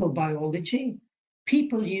mathematical biology,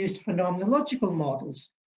 people used phenomenological models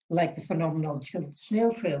like the phenomenological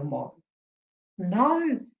snail trail model. Now,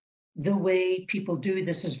 the way people do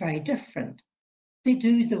this is very different. They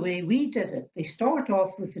do the way we did it. They start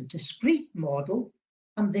off with a discrete model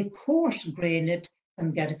and they coarse grain it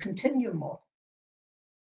and get a continuum model.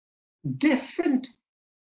 Different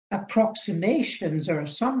approximations or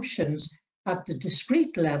assumptions at the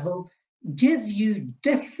discrete level give you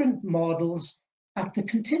different models at the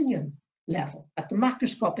continuum level, at the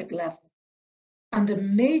macroscopic level. And a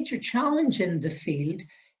major challenge in the field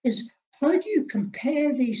is how do you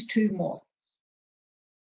compare these two models?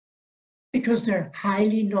 Because they're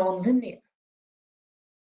highly nonlinear.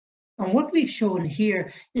 And what we've shown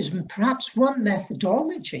here is perhaps one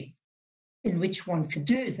methodology in which one could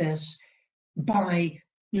do this by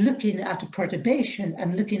looking at a perturbation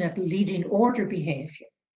and looking at leading order behavior.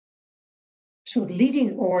 So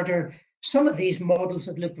leading order, some of these models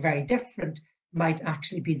that look very different might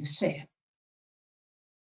actually be the same.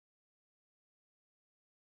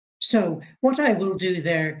 So what I will do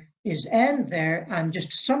there is end there and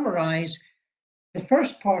just summarize. The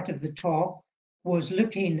first part of the talk was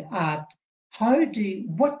looking at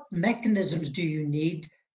what mechanisms do you need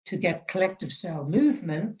to get collective cell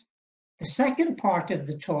movement. The second part of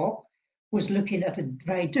the talk was looking at a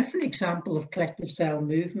very different example of collective cell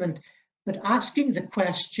movement, but asking the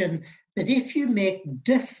question that if you make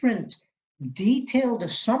different detailed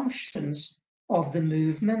assumptions of the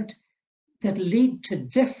movement that lead to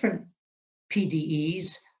different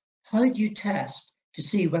PDEs, how do you test to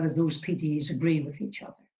see whether those PDEs agree with each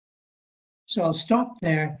other? So I'll stop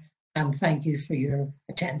there and thank you for your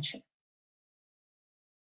attention.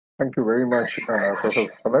 Thank you very much, Professor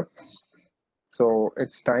Philip. So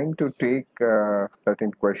it's time to take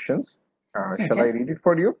certain questions. Shall I read it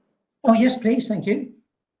for you? Oh, yes, please. Thank you.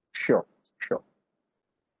 Sure, sure.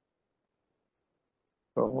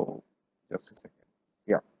 So just a second.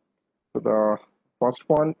 Yeah. So the first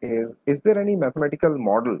one is there any mathematical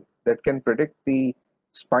model that can predict the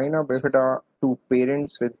spina bifida to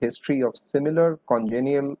parents with history of similar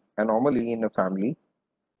congenital anomaly in a family,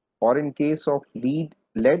 or in case of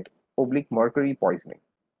lead/mercury poisoning?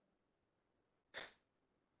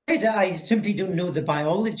 I simply don't know the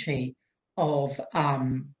biology of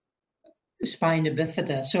spina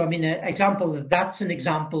bifida. So, I mean, that's an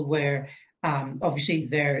example where obviously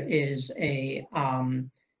there is a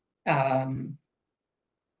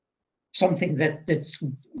something that's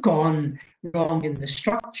gone wrong in the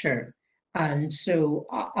structure. And so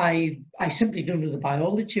I simply don't know the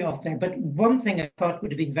biology of there. But one thing I thought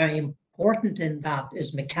would have been very important in that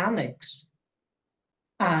is mechanics.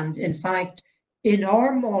 And in fact, in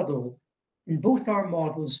our model, in both our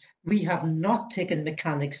models, we have not taken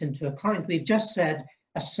mechanics into account. We've just said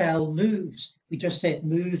a cell moves. We just say it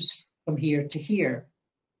moves from here to here.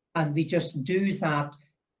 And we just do that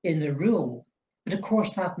in a rule. But of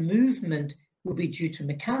course, that movement will be due to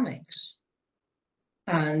mechanics.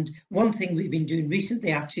 And one thing we've been doing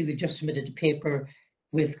recently, actually, we've just submitted a paper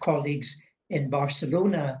with colleagues in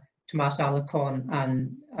Barcelona, Tomas Alarcon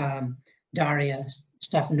and Daria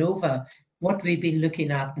Stefanova. What we've been looking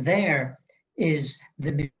at there is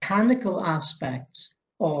the mechanical aspects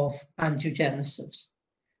of angiogenesis.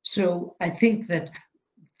 So I think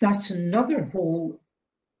that's another whole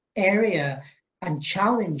area and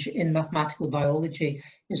challenge in mathematical biology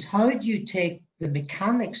is how do you take the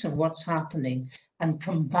mechanics of what's happening and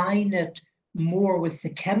combine it more with the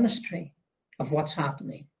chemistry of what's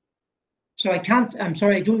happening. So I'm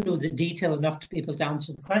sorry, I don't know the detail enough to be able to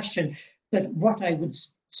answer the question, but what I would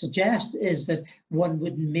suggest is that one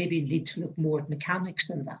would maybe need to look more at mechanics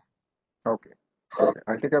than that. Okay, I'll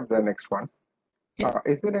take up the next one. Yeah.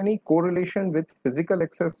 Is there any correlation with physical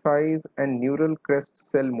exercise and neural crest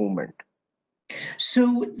cell movement?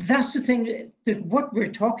 So that's the thing, that what we're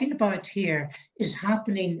talking about here is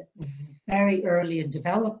happening very early in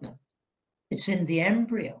development. It's in the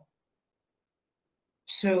embryo.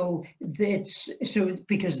 So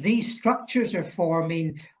because these structures are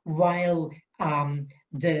forming while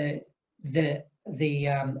the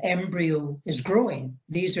embryo is growing.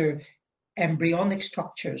 These are embryonic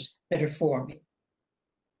structures that are forming.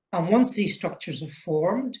 And once these structures are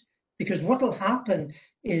formed, because what will happen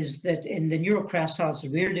is that in the neurocrest cells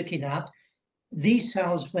that we're looking at, these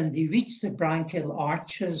cells, when they reach the branchial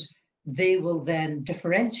arches, they will then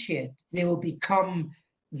differentiate. They will become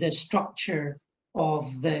the structure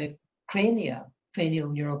of the cranial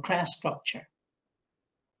neural crest structure.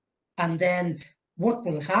 And then what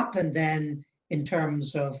will happen then in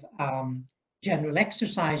terms of general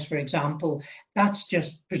exercise, for example, that's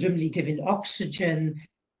just presumably giving oxygen,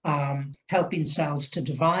 helping cells to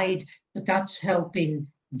divide, but that's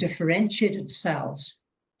helping differentiated cells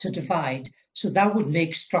to divide. So that would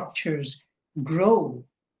make structures grow.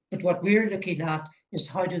 But what we're looking at is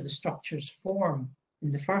how do the structures form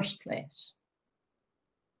in the first place?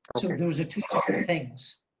 Okay. So those are two different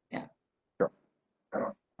things. Yeah. Sure.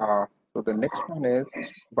 So the next one is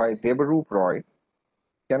by Debarup Roy.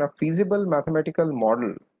 Can a feasible mathematical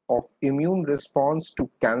model of immune response to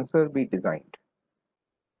cancer be designed?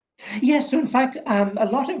 Yes, so in fact, a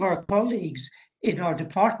lot of our colleagues in our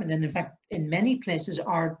department, and in fact, in many places,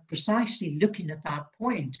 are precisely looking at that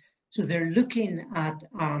point. So they're looking at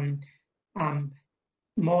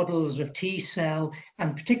models of T cell,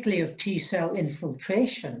 and particularly of T cell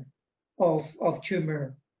infiltration of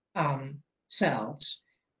tumor cells.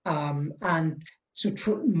 And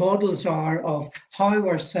so models are of how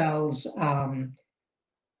are cells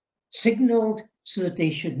signaled so that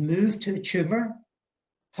they should move to a tumor.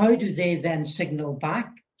 How do they then signal back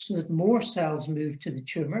so that more cells move to the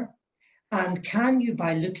tumor? And can you,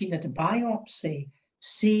 by looking at a biopsy,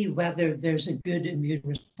 see whether there's a good immune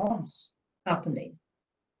response happening?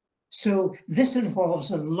 So this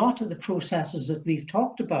involves a lot of the processes that we've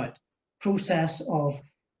talked about, process of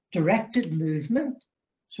directed movement,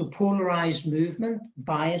 so polarized movement,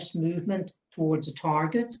 biased movement towards a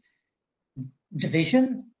target,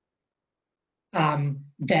 division,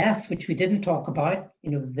 death, which we didn't talk about,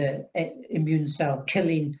 the immune cell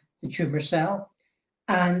killing the tumor cell,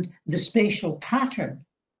 and the spatial pattern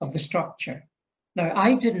of the structure. Now,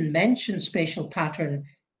 I didn't mention spatial pattern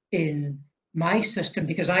in my system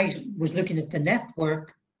because I was looking at the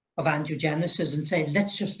network of angiogenesis and saying,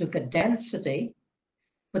 let's just look at density.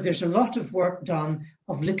 But there's a lot of work done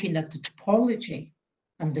of looking at the topology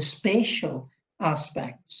and the spatial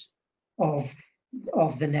aspects of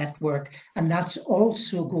the network. And that's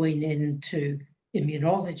also going into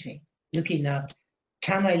immunology, looking at,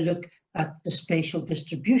 can I look at the spatial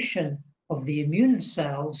distribution of the immune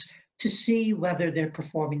cells to see whether they're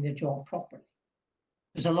performing their job properly?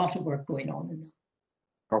 There's a lot of work going on in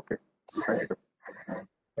that. Okay, thank you.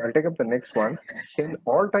 I'll take up the next one. Can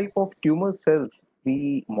all type of tumor cells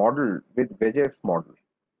be modeled with VEGF model?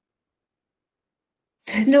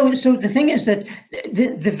 No, so the thing is that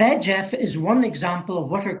the VEGF is one example of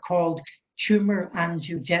what are called tumor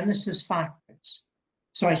angiogenesis factors.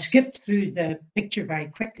 So I skipped through the picture very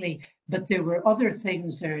quickly, but there were other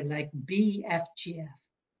things there like BFGF,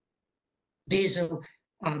 basal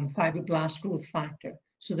fibroblast growth factor.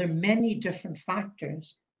 So there are many different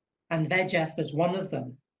factors, and VEGF is one of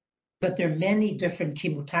them. But there are many different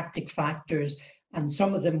chemotactic factors, and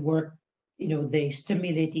some of them work, they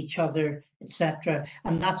stimulate each other, etc.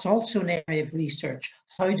 And that's also an area of research.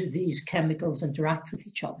 How do these chemicals interact with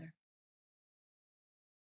each other?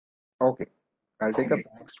 Okay, I'll take up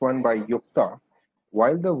the next one by Yukta.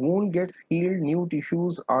 While the wound gets healed, new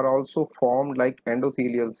tissues are also formed like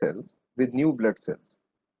endothelial cells with new blood cells.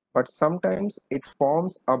 But sometimes it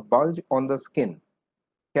forms a bulge on the skin.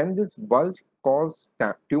 Can this bulge cause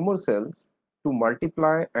tumor cells to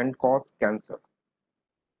multiply and cause cancer?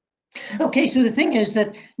 Okay, so the thing is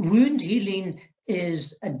that wound healing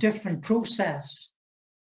is a different process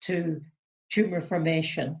to tumor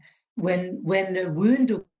formation. When a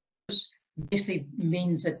wound basically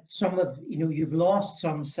means that you've lost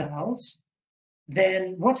some cells,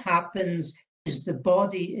 then what happens is the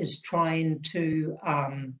body is trying to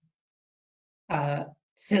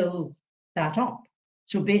fill that up.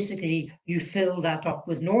 So basically, you fill that up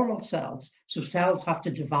with normal cells. So cells have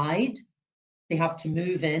to divide, they have to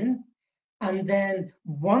move in, and then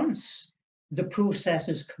once the process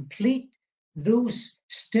is complete, those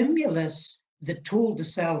stimulus that told the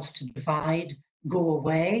cells to divide go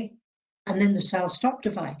away, and then the cells stop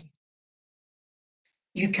dividing.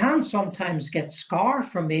 You can sometimes get scar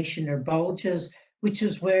formation or bulges, which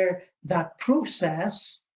is where that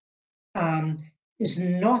process is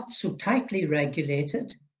not so tightly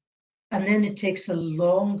regulated, and then it takes a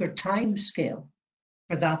longer time scale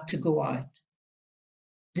for that to go out.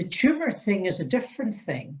 The tumor thing is a different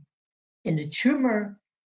thing. In a tumor,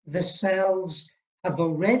 the cells have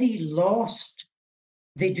already lost,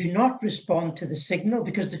 they do not respond to the signal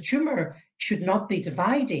because the tumor should not be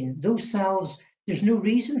dividing. Those cells, there's no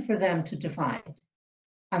reason for them to divide.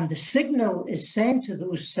 And the signal is sent to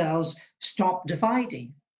those cells, stop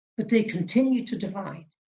dividing, but they continue to divide.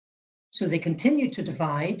 So they continue to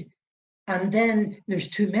divide, and then there's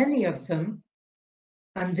too many of them,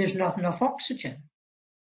 and there's not enough oxygen.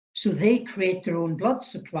 So they create their own blood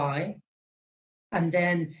supply, and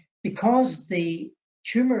then because the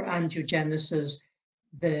tumor angiogenesis,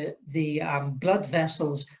 the blood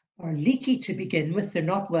vessels are leaky to begin with, they're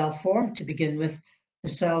not well formed to begin with, the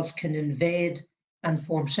cells can invade and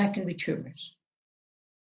form secondary tumors.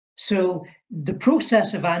 So the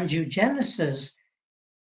process of angiogenesis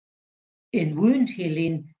in wound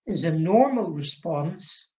healing is a normal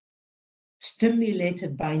response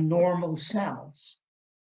stimulated by normal cells.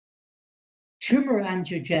 Tumor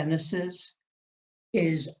angiogenesis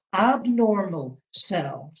is abnormal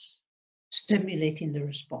cells stimulating the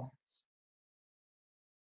response.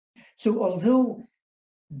 So although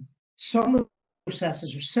some of the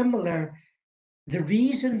processes are similar, the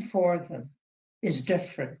reason for them is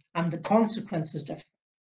different and the consequence is different.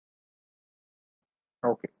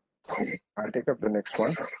 Okay, I'll take up the next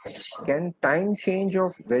one. Can time change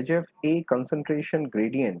of VEGF-A concentration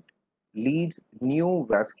gradient leads new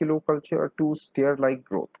vasculoculture to stair-like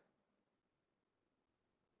growth?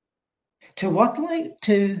 To what like?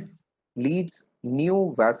 To leads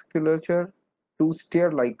new vasculature to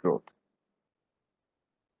stair-like growth.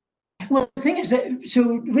 Well, the thing is that,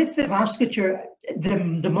 so with the vasculature,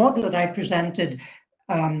 the model that I presented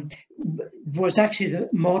was actually the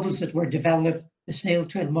models that were developed, the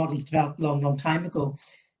snail-trail models developed a long, long time ago.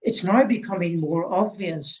 It's now becoming more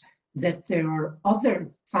obvious that there are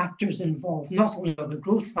other factors involved, not only other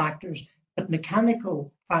growth factors, but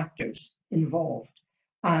mechanical factors involved.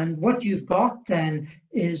 And what you've got then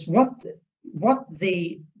is what what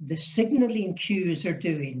the signaling cues are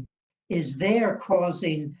doing is they're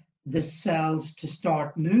causing the cells to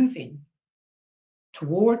start moving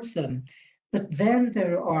towards them. But then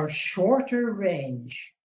there are shorter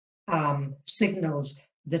range signals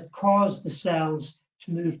that cause the cells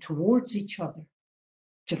to move towards each other,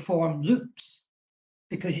 to form loops,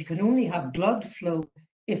 because you can only have blood flow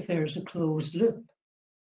if there's a closed loop.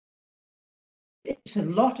 It's a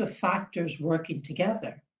lot of factors working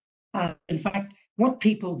together. In fact, what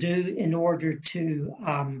people do in order to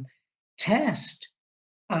test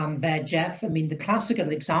VEGF, I mean, the classical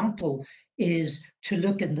example is to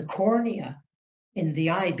look in the cornea in the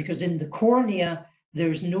eye, because in the cornea,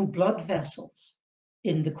 there's no blood vessels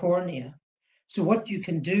in the cornea. So what you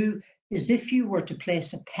can do is if you were to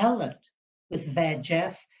place a pellet with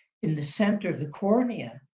VEGF in the center of the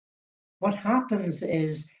cornea, what happens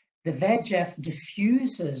is the VEGF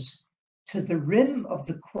diffuses to the rim of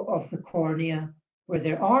the cornea where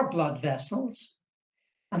there are blood vessels,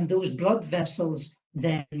 and those blood vessels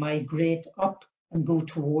then migrate up and go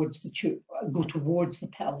towards the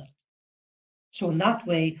pellet. So in that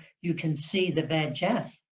way, you can see the VEGF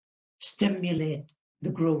stimulate the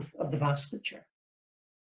growth of the vasculature.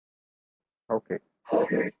 Okay. So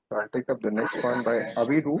I'll take up the next one by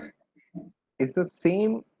Aviru. Is the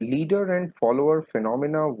same leader and follower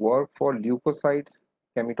phenomena work for leukocytes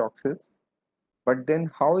chemotaxis? But then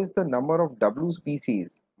how is the number of W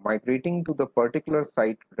species migrating to the particular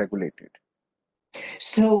site regulated?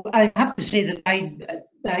 So I have to say that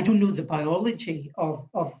I don't know the biology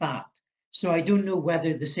of that. So I don't know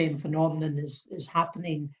whether the same phenomenon is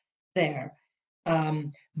happening there.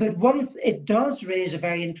 But it does raise a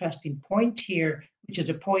very interesting point here, which is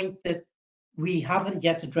a point that we haven't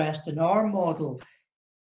yet addressed in our model.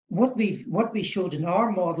 What we showed in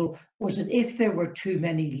our model was that if there were too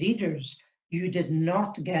many leaders, you did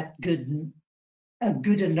not get a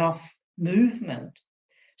good enough movement.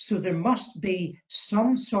 So there must be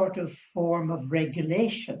some sort of form of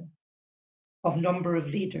regulation of number of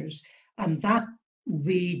leaders, and that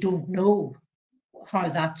we don't know how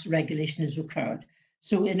that regulation has occurred.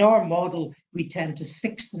 So in our model, we tend to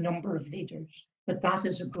fix the number of leaders, but that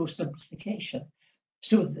is a gross simplification.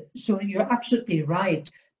 So you're absolutely right.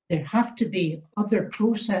 There have to be other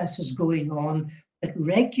processes going on that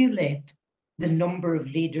regulate the number of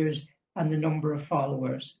leaders and the number of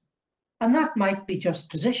followers. And that might be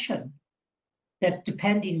just position, that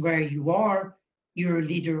depending where you are, you're a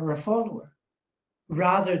leader or a follower,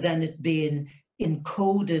 rather than it being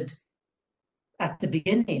encoded at the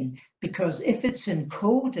beginning. Because if it's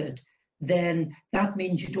encoded, then that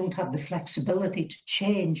means you don't have the flexibility to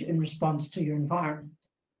change in response to your environment.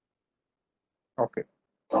 Okay.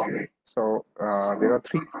 So there are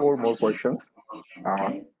 4 more questions.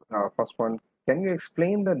 First one, can you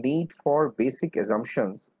explain the need for basic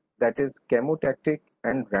assumptions, that is chemotactic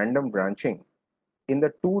and random branching, in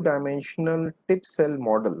the two-dimensional tip cell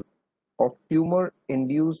model of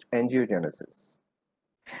tumor-induced angiogenesis?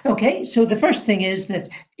 Okay, so the first thing is that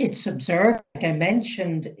it's observed, like I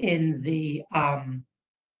mentioned, in the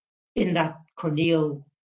in that corneal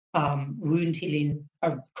wound healing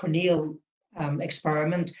or corneal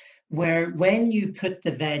experiment, where when you put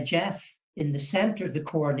the VEGF in the center of the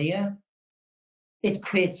cornea, it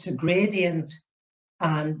creates a gradient,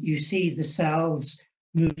 and you see the cells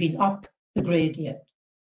moving up the gradient.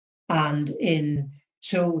 And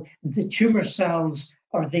so the tumor cells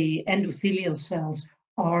or the endothelial cells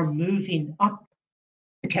are moving up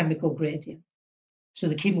the chemical gradient. So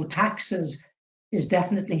the chemotaxis is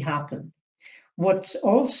definitely happened. What's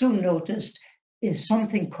also noticed is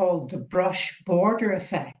something called the brush border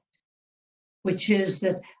effect, which is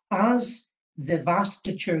that as the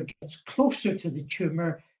vasculature gets closer to the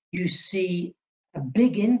tumor, you see a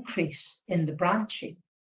big increase in the branching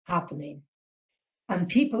happening. And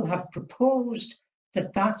people have proposed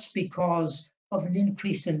that that's because of an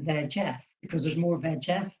increase in VEGF, because there's more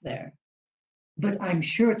VEGF there. But I'm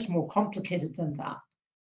sure it's more complicated than that,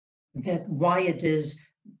 that why it is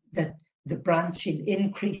that the branching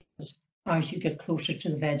increases as you get closer to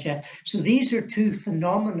the VEGF. So these are two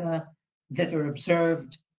phenomena that are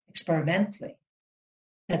observed experimentally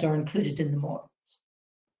that are included in the models.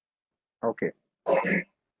 Okay.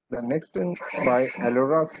 The next one by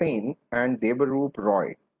Alora Sen and Debaroop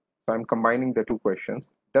Roy. So I'm combining the two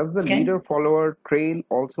questions. Does the Okay. leader-follower trail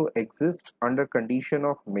also exist under condition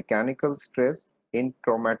of mechanical stress in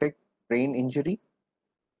traumatic brain injury?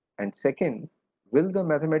 And second, will the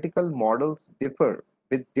mathematical models differ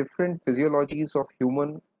with different physiologies of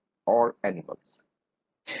human or animals?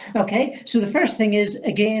 Okay, so the first thing is,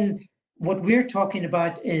 again, what we're talking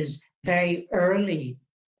about is very early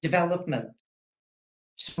development.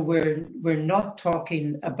 So we're not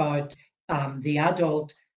talking about the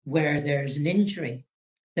adult where there's an injury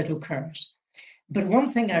that occurs. But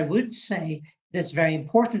one thing I would say that's very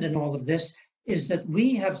important in all of this is that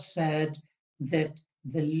we have said that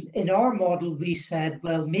in our model, we said,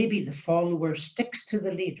 well, maybe the follower sticks to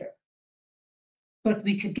the leader. But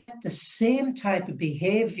we could get the same type of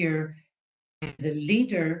behavior, the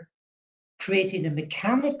leader creating a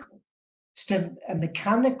mechanical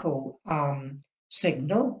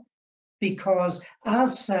signal, because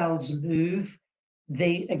as cells move,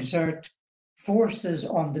 they exert forces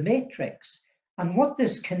on the matrix. And what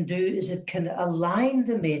this can do is it can align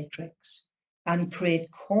the matrix and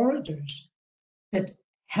create corridors that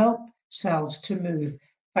help cells to move. In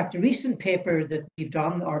fact, a recent paper that we've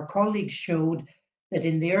done, our colleagues showed that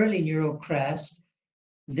in the early neural crest,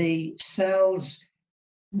 the cells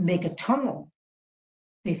make a tunnel.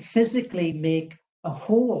 They physically make a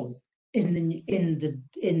hole in the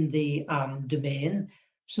domain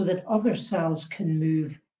so that other cells can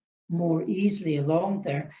move more easily along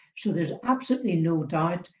there. So there's absolutely no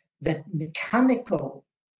doubt that mechanical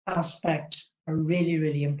aspects are really,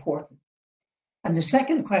 really important. And the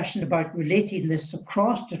second question about relating this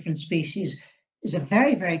across different species is a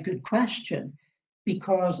very, very good question,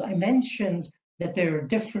 because I mentioned that there are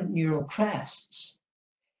different neural crests.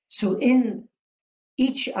 So in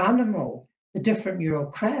each animal, the different neural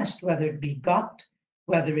crest, whether it be gut,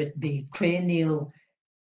 whether it be cranial,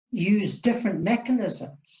 use different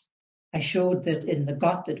mechanisms. I showed that in the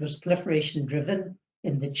gut it was proliferation driven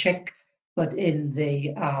in the chick, but in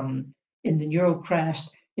the neural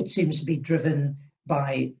crest it seems to be driven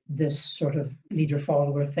by this sort of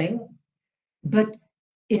leader-follower thing. But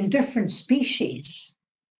in different species,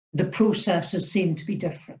 the processes seem to be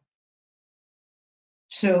different.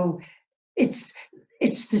 So it's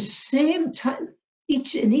the same type.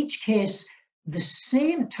 In each case, the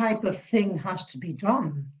same type of thing has to be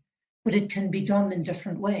done, but it can be done in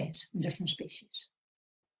different ways in different species.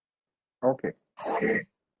 Okay.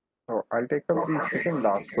 So I'll take up the second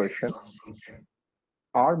last question.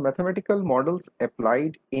 Are mathematical models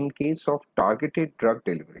applied in case of targeted drug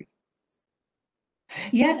delivery?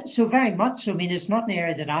 Yeah, so very much. So, I mean, it's not an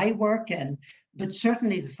area that I work in, but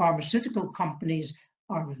certainly the pharmaceutical companies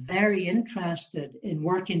are very interested in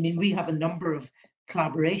working. I mean, we have a number of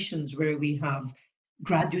collaborations where we have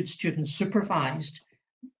graduate students supervised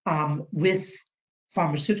with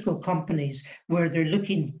pharmaceutical companies where they're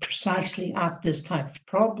looking precisely at this type of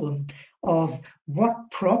problem of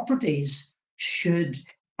what properties should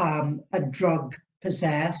a drug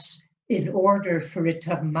possess in order for it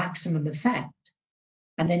to have maximum effect.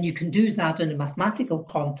 And then you can do that in a mathematical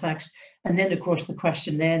context. And then, of course, the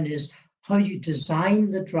question then is how you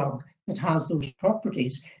design the drug that has those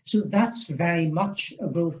properties. So that's very much a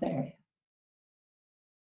growth area.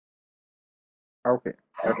 Okay,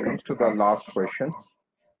 that comes to the last question.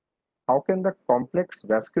 How can the complex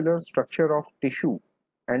vascular structure of tissue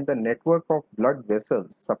and the network of blood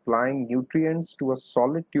vessels supplying nutrients to a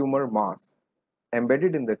solid tumor mass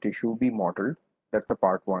embedded in the tissue be modeled? That's the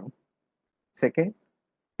part one. Second,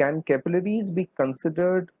 can capillaries be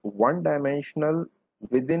considered one-dimensional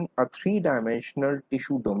within a three-dimensional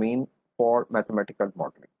tissue domain for mathematical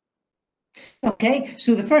modeling? Okay,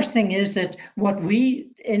 so the first thing is that what we,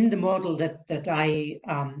 in the model that I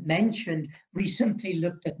mentioned, we simply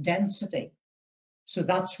looked at density. So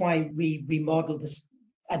that's why we modeled this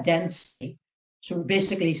a density. So we're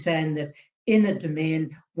basically saying that in a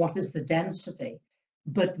domain, what is the density?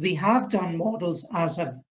 But we have done models, as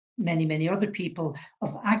have many, many other people,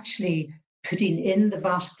 of actually putting in the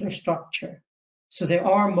vascular structure. So there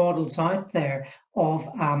are models out there of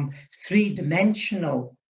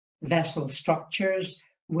three-dimensional vessel structures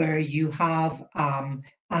where you have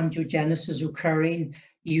angiogenesis occurring,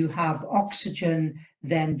 you have oxygen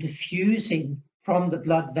then diffusing from the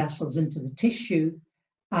blood vessels into the tissue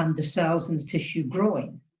and the cells in the tissue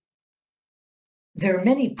growing. There are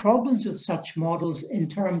many problems with such models in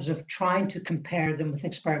terms of trying to compare them with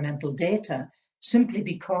experimental data, simply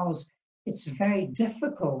because it's very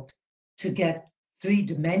difficult to get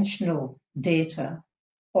three-dimensional data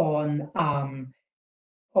on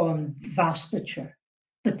vasculature.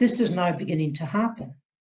 But this is now beginning to happen.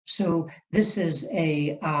 So this is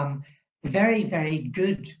a very, very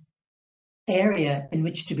good area in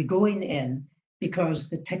which to be going in, because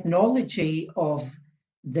the technology of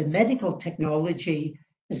the medical technology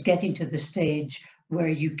is getting to the stage where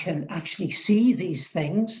you can actually see these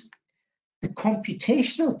things. The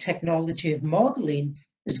computational technology of modeling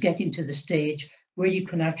is getting to the stage where you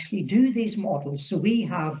can actually do these models. So we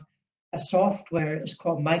have a software, it's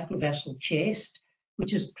called microvessel chased,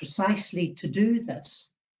 which is precisely to do this.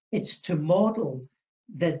 It's to model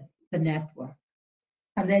the network.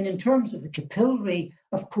 And then in terms of the capillary,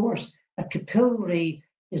 of course, a capillary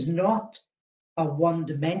is not a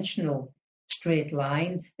one-dimensional straight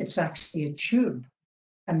line. It's actually a tube,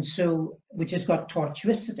 and so which has got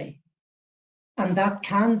tortuosity, and that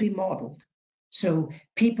can be modeled. So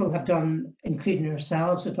people have done, including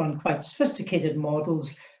ourselves, have done quite sophisticated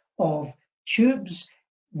models of tubes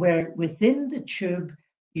where within the tube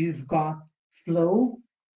you've got flow,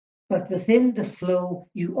 but within the flow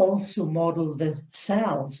you also model the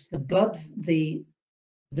cells, the blood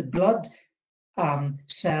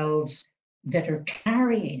cells that are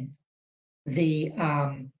carrying the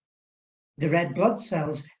red blood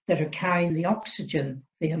cells that are carrying the oxygen,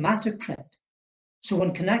 the hematocrit. So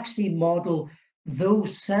one can actually model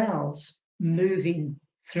those cells moving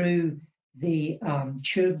through the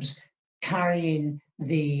tubes carrying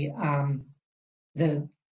the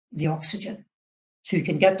oxygen. So you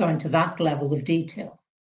can get down to that level of detail.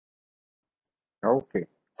 Okay,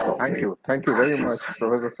 thank you very much,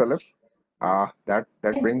 Professor Philip. That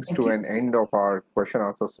brings to an end of our question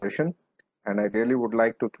answer session, and I really would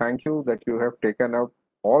like to thank you that you have taken up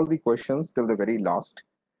all the questions till the very last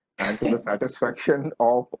and to the satisfaction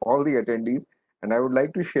of all the attendees. And I would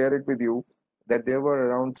like to share it with you that there were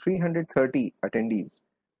around 330 attendees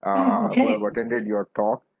who have attended your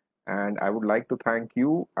talk, and I would like to thank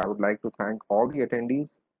you. I would like to thank all the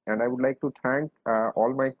attendees, and I would like to thank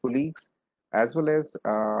all my colleagues, as well as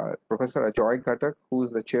Professor Ajoy Ghatak, who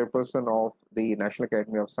is the chairperson of the National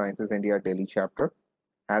Academy of Sciences India Delhi chapter,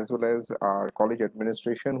 as well as our college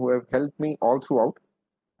administration, who have helped me all throughout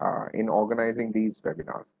in organizing these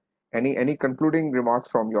webinars. Any concluding remarks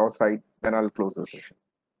from your side? Then I'll close the session.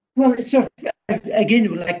 Well, so again,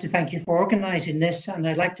 would like to thank you for organizing this, and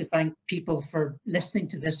I'd like to thank people for listening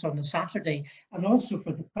to this on a Saturday, and also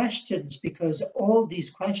for the questions, because all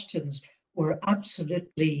these questions were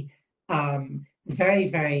absolutely very,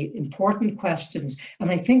 very important questions.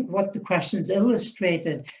 And I think what the questions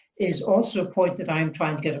illustrated is also a point that I'm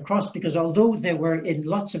trying to get across, because although they were in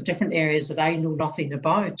lots of different areas that I know nothing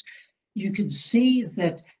about, you can see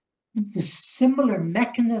that the similar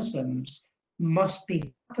mechanisms must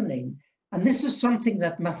be happening. And this is something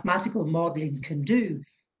that mathematical modeling can do.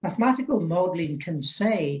 Mathematical modeling can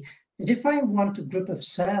say that if I want a group of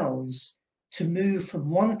cells to move from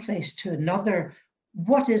one place to another,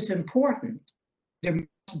 what is important? There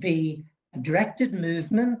must be a directed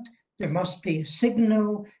movement, there must be a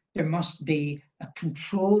signal, there must be a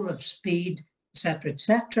control of speed, etc.,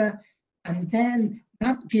 etc. And then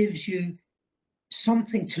that gives you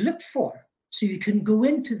something to look for. So you can go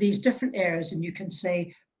into these different areas and you can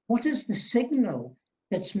say, what is the signal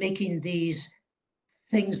that's making these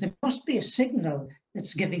things? There must be a signal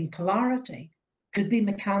that's giving polarity. Could be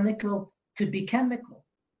mechanical, could be chemical.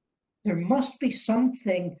 There must be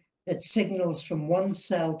something that signals from one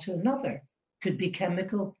cell to another. Could be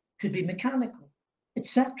chemical, could be mechanical,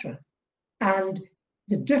 etc. And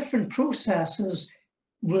the different processes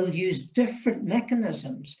will use different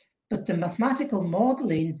mechanisms, but the mathematical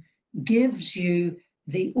modeling gives you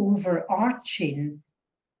the overarching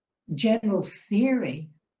general theory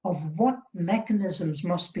of what mechanisms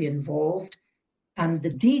must be involved and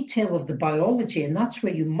the detail of the biology. And that's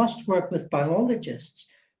where you must work with biologists,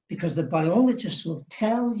 because the biologists will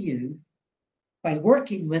tell you, by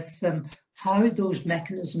working with them, how those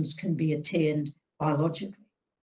mechanisms can be attained biologically.